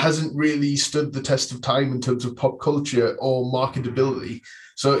hasn't really stood the test of time in terms of pop culture or marketability.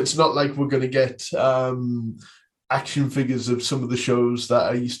 So it's not like we're going to get action figures of some of the shows that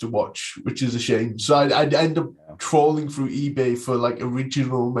I used to watch, which is a shame. So I'd end up trawling through eBay for like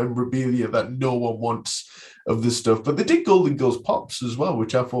original memorabilia that no one wants of this stuff. But they did Golden Girls pops as well,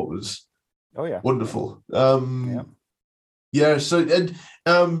 which I thought was wonderful. Yeah. So,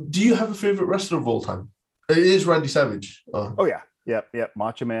 and do you have a favorite wrestler of all time? It is Randy Savage. Oh yeah. Yep.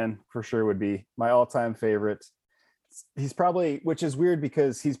 Macho Man for sure would be my all-time favorite. He's probably, which is weird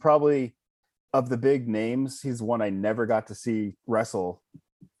because he's probably, of the big names, he's one I never got to see wrestle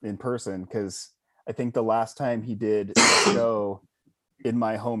in person, because I think the last time he did a show in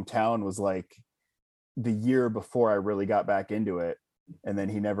my hometown was like the year before I really got back into it, and then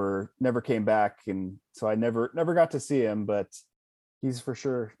he never came back, and so I never got to see him. But he's for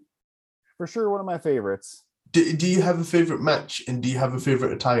sure one of my favorites. Do you have a favorite match, and do you have a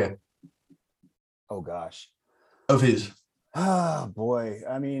favorite attire? Oh gosh, of his. Oh boy,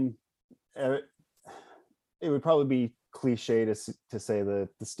 I mean, it would probably be cliche to say the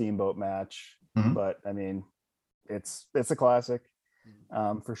Steamboat match, but I mean, it's a classic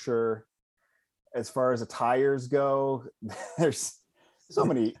for sure. As far as attires go, there's so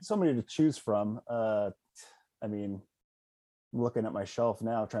many to choose from. I mean, I'm looking at my shelf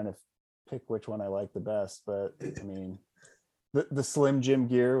now, trying to pick which one I like the best. But I mean, the Slim Jim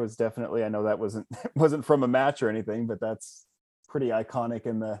gear was definitely, I know that wasn't from a match or anything, but that's pretty iconic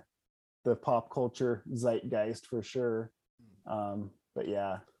in the pop culture zeitgeist for sure. But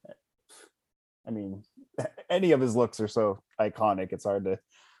yeah, I mean, any of his looks are so iconic. It's hard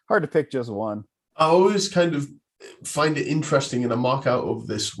to pick just one. I always kind of find it interesting, and I mark out of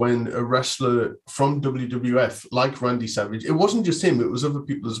this, when a wrestler from WWF, like Randy Savage, it wasn't just him, it was other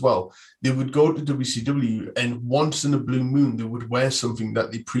people as well. They would go to WCW, and once in a blue moon, they would wear something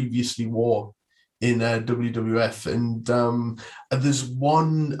that they previously wore in WWF. And there's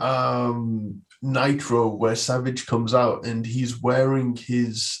one Nitro where Savage comes out and he's wearing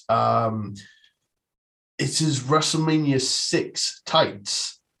his it's his WrestleMania 6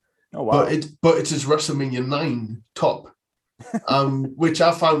 tights. Oh wow! But it's his WrestleMania 9 top, which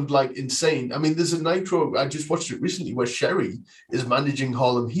I found like insane. I mean, there's a Nitro, I just watched it recently, where Sherry is managing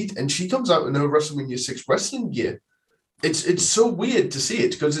Harlem Heat, and she comes out in her WrestleMania 6 wrestling gear. It's so weird to see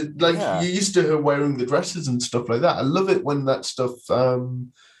it, because you're used to her wearing the dresses and stuff like that. I love it when that stuff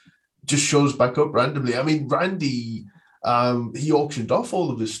just shows back up randomly. I mean, Randy, he auctioned off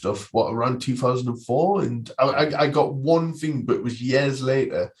all of his stuff around 2004, and I got one thing, but it was years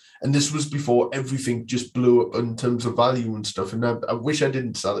later, and this was before everything just blew up in terms of value and stuff. And I wish I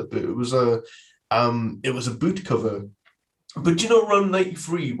didn't sell it, but it was a boot cover. But around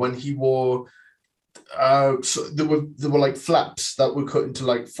 93, when he wore so there were like flaps that were cut into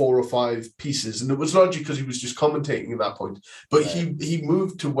like 4 or 5 pieces, and it was largely because he was just commentating at that point. But he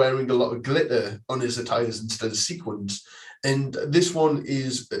moved to wearing a lot of glitter on his attires instead of sequins. And this one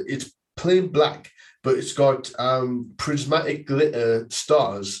it's plain black, but it's got prismatic glitter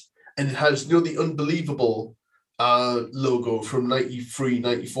stars, and it has the Unbelievable logo from 93,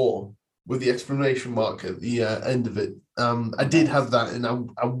 94 with the exclamation mark at the end of it. I did have that, and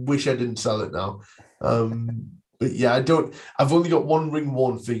I wish I didn't sell it now. But yeah, I've only got one ring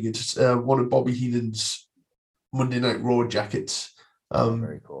worn thing. It's one of Bobby Heenan's Monday Night Raw jackets.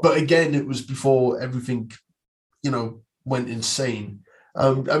 Very cool. But again, it was before everything, went insane.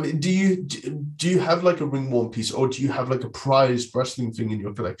 I mean, do you have like a ring worn piece, or do you have like a prized wrestling thing in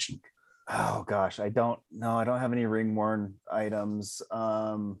your collection? Oh gosh, I don't have any ring worn items.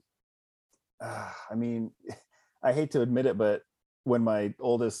 I mean, I hate to admit it, but when my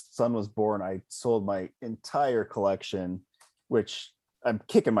oldest son was born, I sold my entire collection, which I'm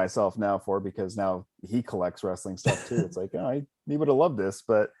kicking myself now for, because now he collects wrestling stuff too. It's like, oh, he would have loved this,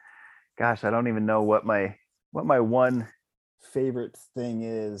 but gosh, I don't even know what my one favorite thing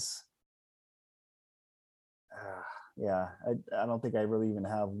is. I don't think I really even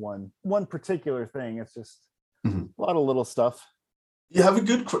have one particular thing. It's just a lot of little stuff. You have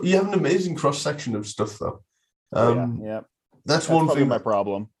an amazing cross section of stuff, though. Yeah. That's one thing. My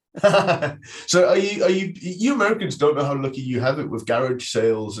problem. So you Americans don't know how lucky you have it with garage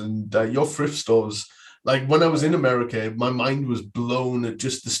sales and your thrift stores. Like when I was in America, my mind was blown at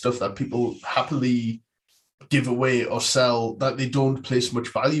just the stuff that people happily give away or sell that they don't place much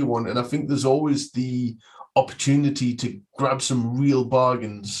value on. And I think there's always the opportunity to grab some real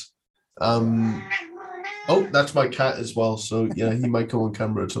bargains. Um, oh, that's my cat as well. So yeah, he might go on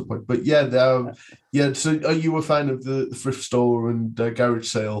camera at some point. But yeah, yeah. So are you a fan of the thrift store and garage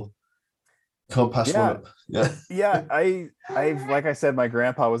sale? Can't pass one Yeah, up. Yeah. yeah. I've like I said, my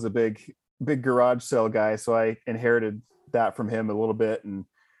grandpa was a big garage sale guy, so I inherited that from him a little bit, and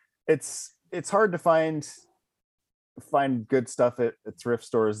it's hard to find good stuff at thrift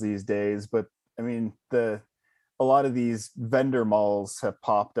stores these days. But I mean, a lot of these vendor malls have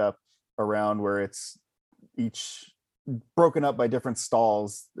popped up around where it's each broken up by different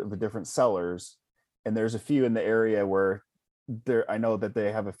stalls of the different sellers, and there's a few in the area where there I know that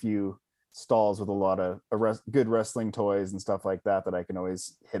they have a few stalls with a lot of good wrestling toys and stuff like that I can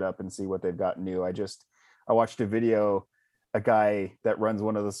always hit up and see what they've got new. I watched a video, a guy that runs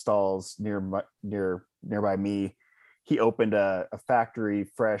one of the stalls nearby me. He opened a factory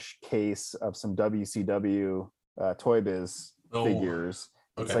fresh case of some WCW Toy Biz figures.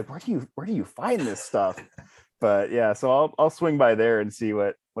 Okay. It's like, where do you find this stuff? But yeah, so I'll swing by there and see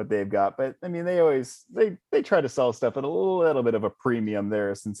what they've got. But I mean, they try to sell stuff at a little bit of a premium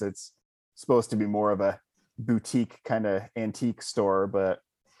there, since it's supposed to be more of a boutique kind of antique store. But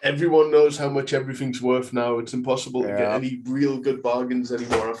everyone knows how much everything's worth now. It's impossible to get any real good bargains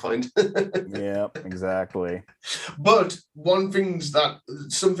anymore, I find. Yeah, exactly. But some things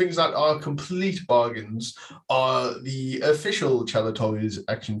that are complete bargains are the official Chella Toys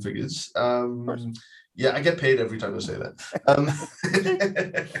action figures. Yeah, I get paid every time I say that.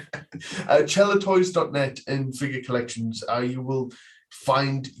 ChellaToys.net and Figure Collections, you will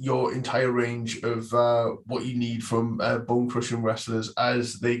find your entire range of what you need from bone crushing wrestlers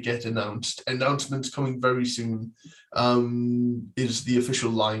as they get announced. Announcements coming very soon is the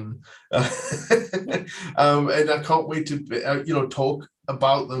official line. And I can't wait to talk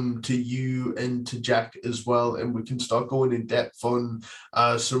about them to you and to Jack as well, and we can start going in depth on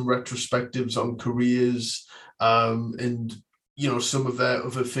some retrospectives on careers and some of their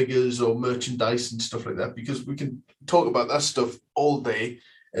other figures or merchandise and stuff like that, because we can talk about that stuff all day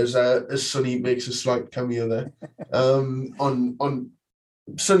as Sonny makes a slight cameo there. On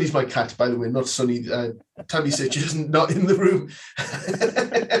Sonny's my cat, by the way, not Sonny. Tammy Sitch is not in the room.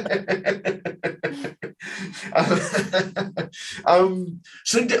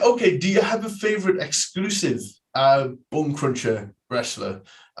 So okay, do you have a favorite exclusive Bone Cruncher wrestler?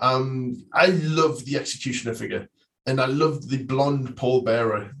 I love the Executioner figure, and I love the blonde Paul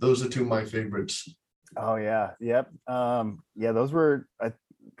Bearer. Those are two of my favorites. Oh yeah, yep. Yeah, those were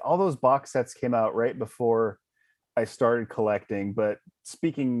all those box sets came out right before I started collecting. But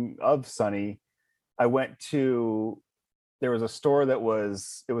speaking of Sonny, I went to there was a store it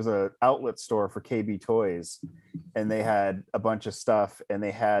was a outlet store for KB Toys, and they had a bunch of stuff, and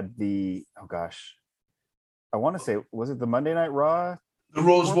they had I want to say, was it the Monday Night Raw? The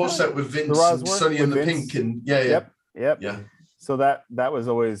Rose War set with Vince and Sonny and the Pink, and Yep. Yeah. So that was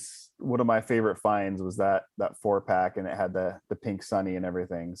always one of my favorite finds, was that 4-pack, and it had the pink Sonny and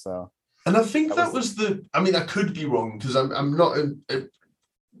everything. So, and I think that was I could be wrong because I'm not a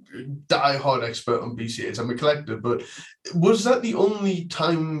die-hard expert on BCAs. I'm a collector, but was that the only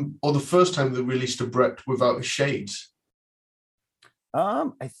time or the first time they released a Bret without a shades?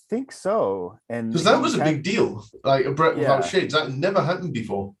 I think so. And because that was a big deal, like a Bret without shades. That never happened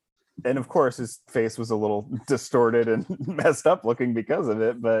before. And of course, his face was a little distorted and messed up looking because of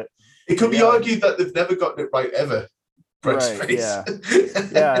it. But it could be argued that they've never gotten it right ever. Bret's face. Yeah.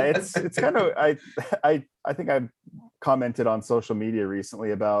 It's kind of I think I commented on social media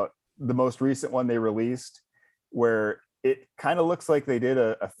recently about the most recent one they released, where it kind of looks like they did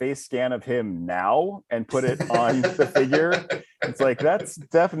a face scan of him now and put it on the figure. It's like, that's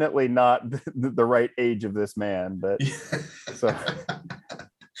definitely not the right age of this man, but so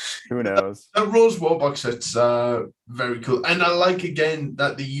who knows? The Rose War box set's very cool, and I like again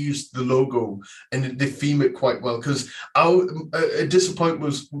that they used the logo and they theme it quite well. Because a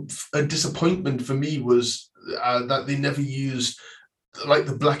disappointment for me was that they never used like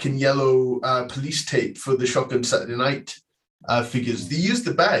the black and yellow police tape for the Shotgun Saturday Night figures. They used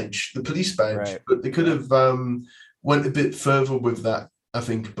the badge, the police badge, but they could have went a bit further with that, I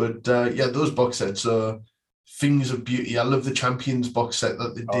think. But those box sets are things of beauty. I love the Champions box set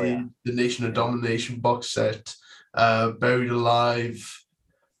that they did, the Nation of Domination box set, Buried Alive.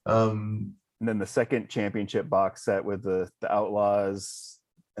 And then the second championship box set with the Outlaws,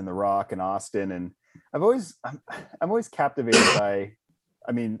 and The Rock and Austin, and I'm always captivated by.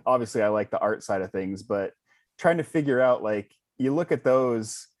 I mean, obviously, I like the art side of things, but trying to figure out, like, you look at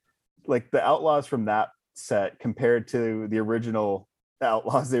those, like the Outlaws from that set compared to the original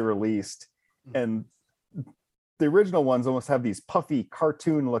Outlaws they released, and the original ones almost have these puffy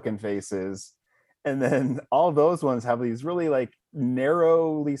cartoon looking faces, and then all those ones have these really like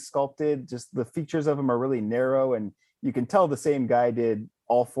narrowly sculpted, just the features of them are really narrow, and you can tell the same guy did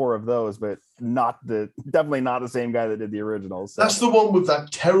all four of those, but definitely not the same guy that did the originals. So. That's the one with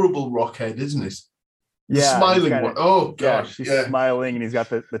that terrible rock head, isn't it? The smiling one. Oh god, she's smiling, and he's got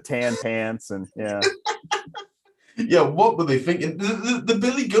the tan pants, and yeah. What were they thinking? The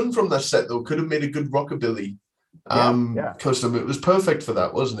Billy Gunn from that set though could have made a good rockabilly custom. It was perfect for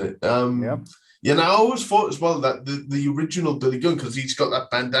that, wasn't it? Yeah, and I always thought as well that the original Billy Gunn, because he's got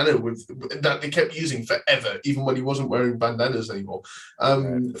that bandana that they kept using forever, even when he wasn't wearing bandanas anymore.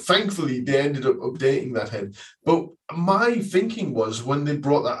 Thankfully, they ended up updating that head. But my thinking was, when they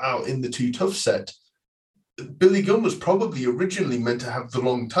brought that out in the Too Tough set, Billy Gunn was probably originally meant to have the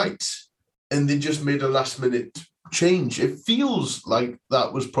long tights, and they just made a last-minute change. It feels like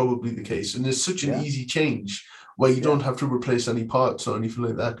that was probably the case, and it's such an easy change where you don't have to replace any parts or anything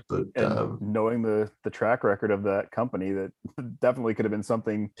like that. But knowing the track record of that company, that definitely could have been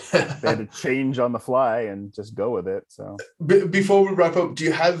something they had to change on the fly and just go with it. So before we wrap up, do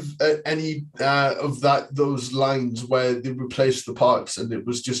you have any of those lines where they replaced the parts and it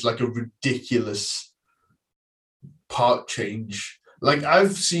was just like a ridiculous part change? Like,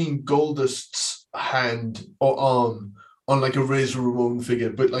 I've seen Goldust's hand or arm on like a Razor Ramon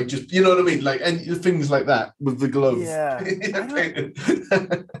figure, but like, just, you know what I mean? Like, and things like that with the glove. Yeah.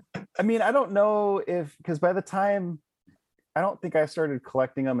 I mean, I don't know because by the time, I don't think I started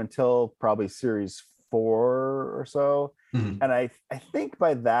collecting them until probably series 4 or so. Mm-hmm. And I think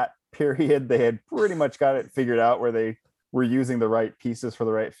by that period, they had pretty much got it figured out where they were using the right pieces for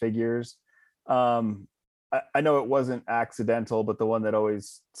the right figures. I know it wasn't accidental, but the one that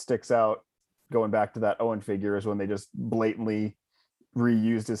always sticks out, going back to that Owen figure, is when they just blatantly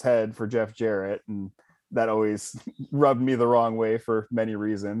reused his head for Jeff Jarrett, and that always rubbed me the wrong way for many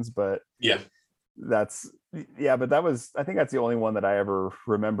reasons. But but that was, I think that's the only one that I ever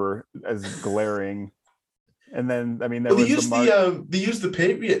remember as glaring. And then, I mean, they used the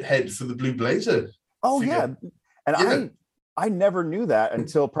Patriot head for the Blue Blazer. Oh figure. And I never knew that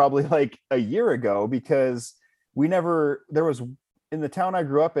until probably like a year ago, because there was, in the town I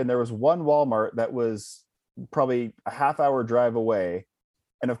grew up in, there was one Walmart that was probably a half-hour drive away.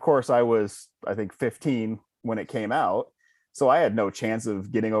 And of course, I was, I think, 15 when it came out. So I had no chance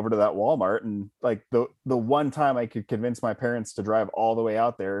of getting over to that Walmart. And like the one time I could convince my parents to drive all the way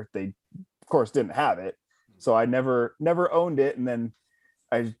out there, they, of course, didn't have it. So I never owned it. And then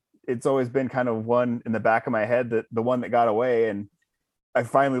it's always been kind of one in the back of my head, that the one that got away. And I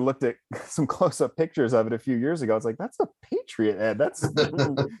finally looked at some close-up pictures of it a few years ago. It's like, that's a Patriot head. That's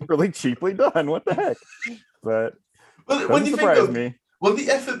really cheaply done. What the heck? But when you surprise me. Well, the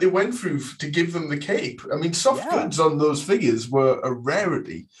effort they went through to give them the cape. I mean, soft goods on those figures were a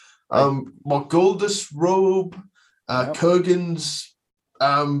rarity. Mark Goldust robe, Kurgan's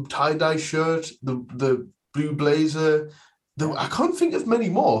tie-dye shirt, the blue blazer. I can't think of many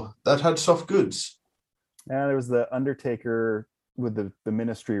more that had soft goods. Yeah, there was the Undertaker with the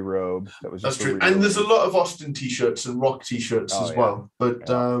ministry robe. That was just true. And there's a lot of Austin t-shirts and Rock t-shirts as well. But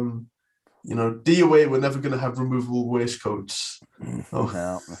you know, DOA were never going to have removable waistcoats.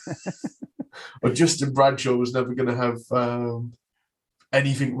 No. Or Justin Bradshaw was never going to have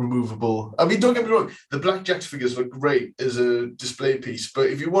anything removable. I mean, don't get me wrong, the Blackjacks figures look great as a display piece, but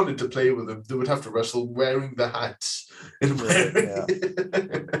if you wanted to play with them, they would have to wrestle wearing the hats. And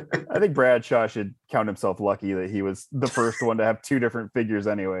I think Bradshaw should count himself lucky that he was the first one to have 2 different figures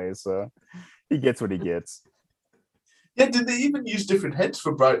anyway, so he gets what he gets. Yeah, did they even use different heads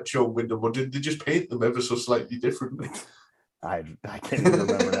for Bradshaw and Wyndham, or did they just paint them ever so slightly differently? I can't even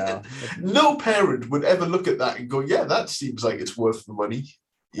remember now. No parent would ever look at that and go, yeah, that seems like it's worth the money.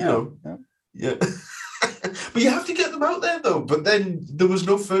 You know. Yeah. But you have to get them out there, though. But then there was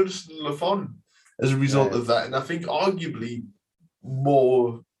no Ferguson Lafon as a result of that. And I think arguably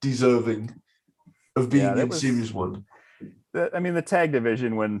more deserving of being in Series 1. I mean, the tag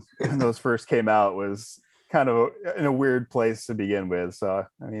division, when those first came out, was kind of in a weird place to begin with. So,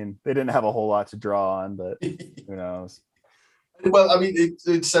 I mean, they didn't have a whole lot to draw on, but who knows? Well, I mean,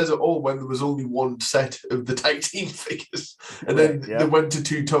 it says it all when there was only one set of the tag team figures, and then they went to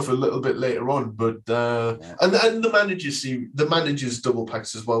Too Tough a little bit later on. But and the managers double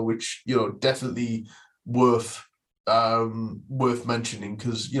packs as well, which, you know, definitely worth worth mentioning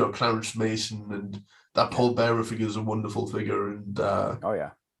because, Clarence Mason and that Paul Bearer figure is a wonderful figure, and oh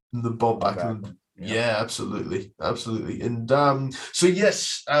yeah, and the Bob Backlund. Yeah, absolutely. And so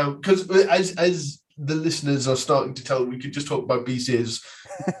yes, because as the listeners are starting to tell, we could just talk about BCAs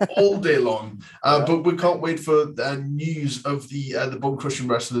all day long. But we can't wait for news of the Bone Crushing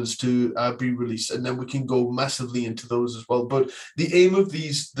Wrestlers to be released, and then we can go massively into those as well. But the aim of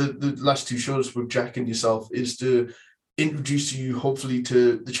the last two shows with Jack and yourself is to introduce you hopefully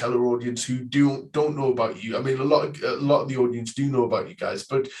to the Cellar audience who don't know about you. I mean, a lot of the audience do know about you guys,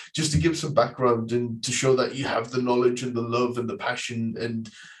 but just to give some background and to show that you have the knowledge and the love and the passion,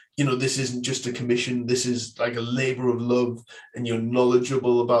 and this isn't just a commission, this is like a labor of love, and you're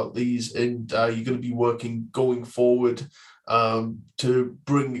knowledgeable about these, and you're going to be working going forward to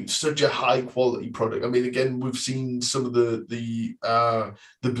bring such a high quality product. I mean, again, we've seen some of the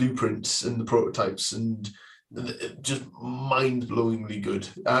blueprints and the prototypes, and just mind-blowingly good,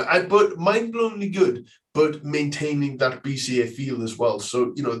 but maintaining that BCA feel as well.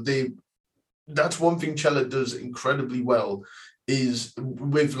 So that's one thing Cella does incredibly well, is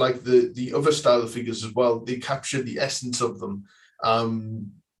with like the other style of figures as well, they capture the essence of them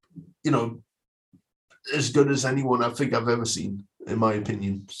as good as anyone I think I've ever seen, in my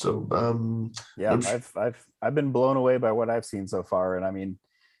opinion. So I've been blown away by what I've seen so far, and I mean,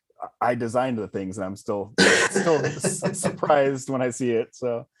 I designed the things, and I'm still surprised when I see it.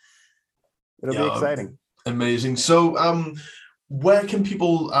 So it'll be exciting. Amazing. So, where can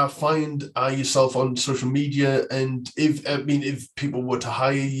people find yourself on social media? And if people were to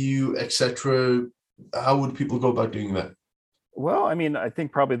hire you, etc., how would people go about doing that? Well, I mean, I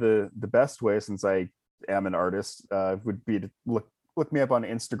think probably the best way, since I am an artist, would be to look me up on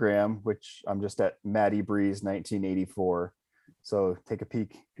Instagram, which I'm just at Matty Breeze 1984. So take a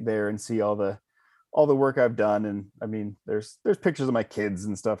peek there and see all the work I've done. And I mean, there's pictures of my kids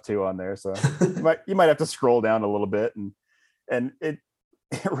and stuff too on there. So you might have to scroll down a little bit, and it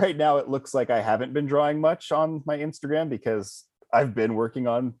right now it looks like I haven't been drawing much on my Instagram because I've been working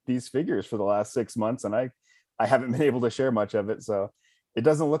on these figures for the last 6 months, and I haven't been able to share much of it. So it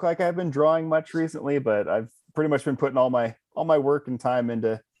doesn't look like I've been drawing much recently, but I've pretty much been putting all my work and time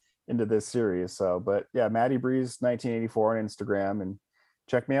into this series. So, but yeah, Matty Breeze 1984 on Instagram, and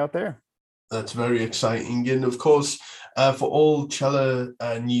check me out there. That's very exciting. And of course, for all Cella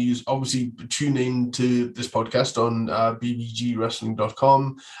news, obviously tune in to this podcast on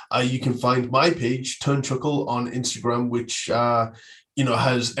bbgwrestling.com. You can find my page, Turnchuckle, on Instagram, which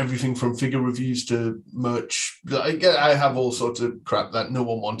has everything from figure reviews to merch. I have all sorts of crap that no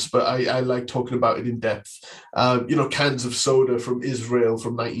one wants, but I like talking about it in depth. Cans of soda from Israel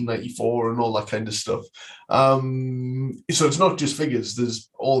from 1994 and all that kind of stuff. So it's not just figures. There's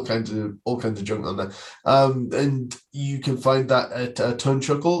all kinds of junk on there. And you can find that at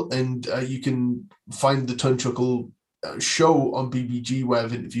Turnchuckle, and you can find the Turnchuckle show on BBG, where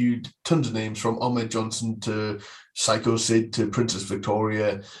I've interviewed tons of names from Ahmed Johnson to Psycho Sid to Princess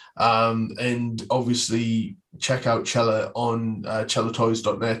Victoria, and obviously check out Cella on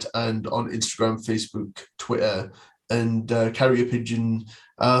cellatoys.net and on Instagram, Facebook, Twitter, and Carrier Pigeon.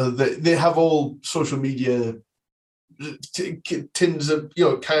 They have all social media tins of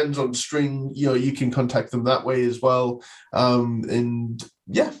cans on string. You can contact them that way as well, and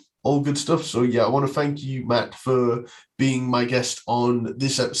yeah, all good stuff. So yeah, I want to thank you, Matt, for being my guest on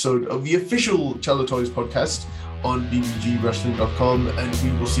this episode of the official Cella Toys podcast on bbgwrestling.com, and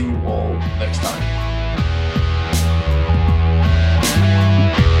we will see you all next time.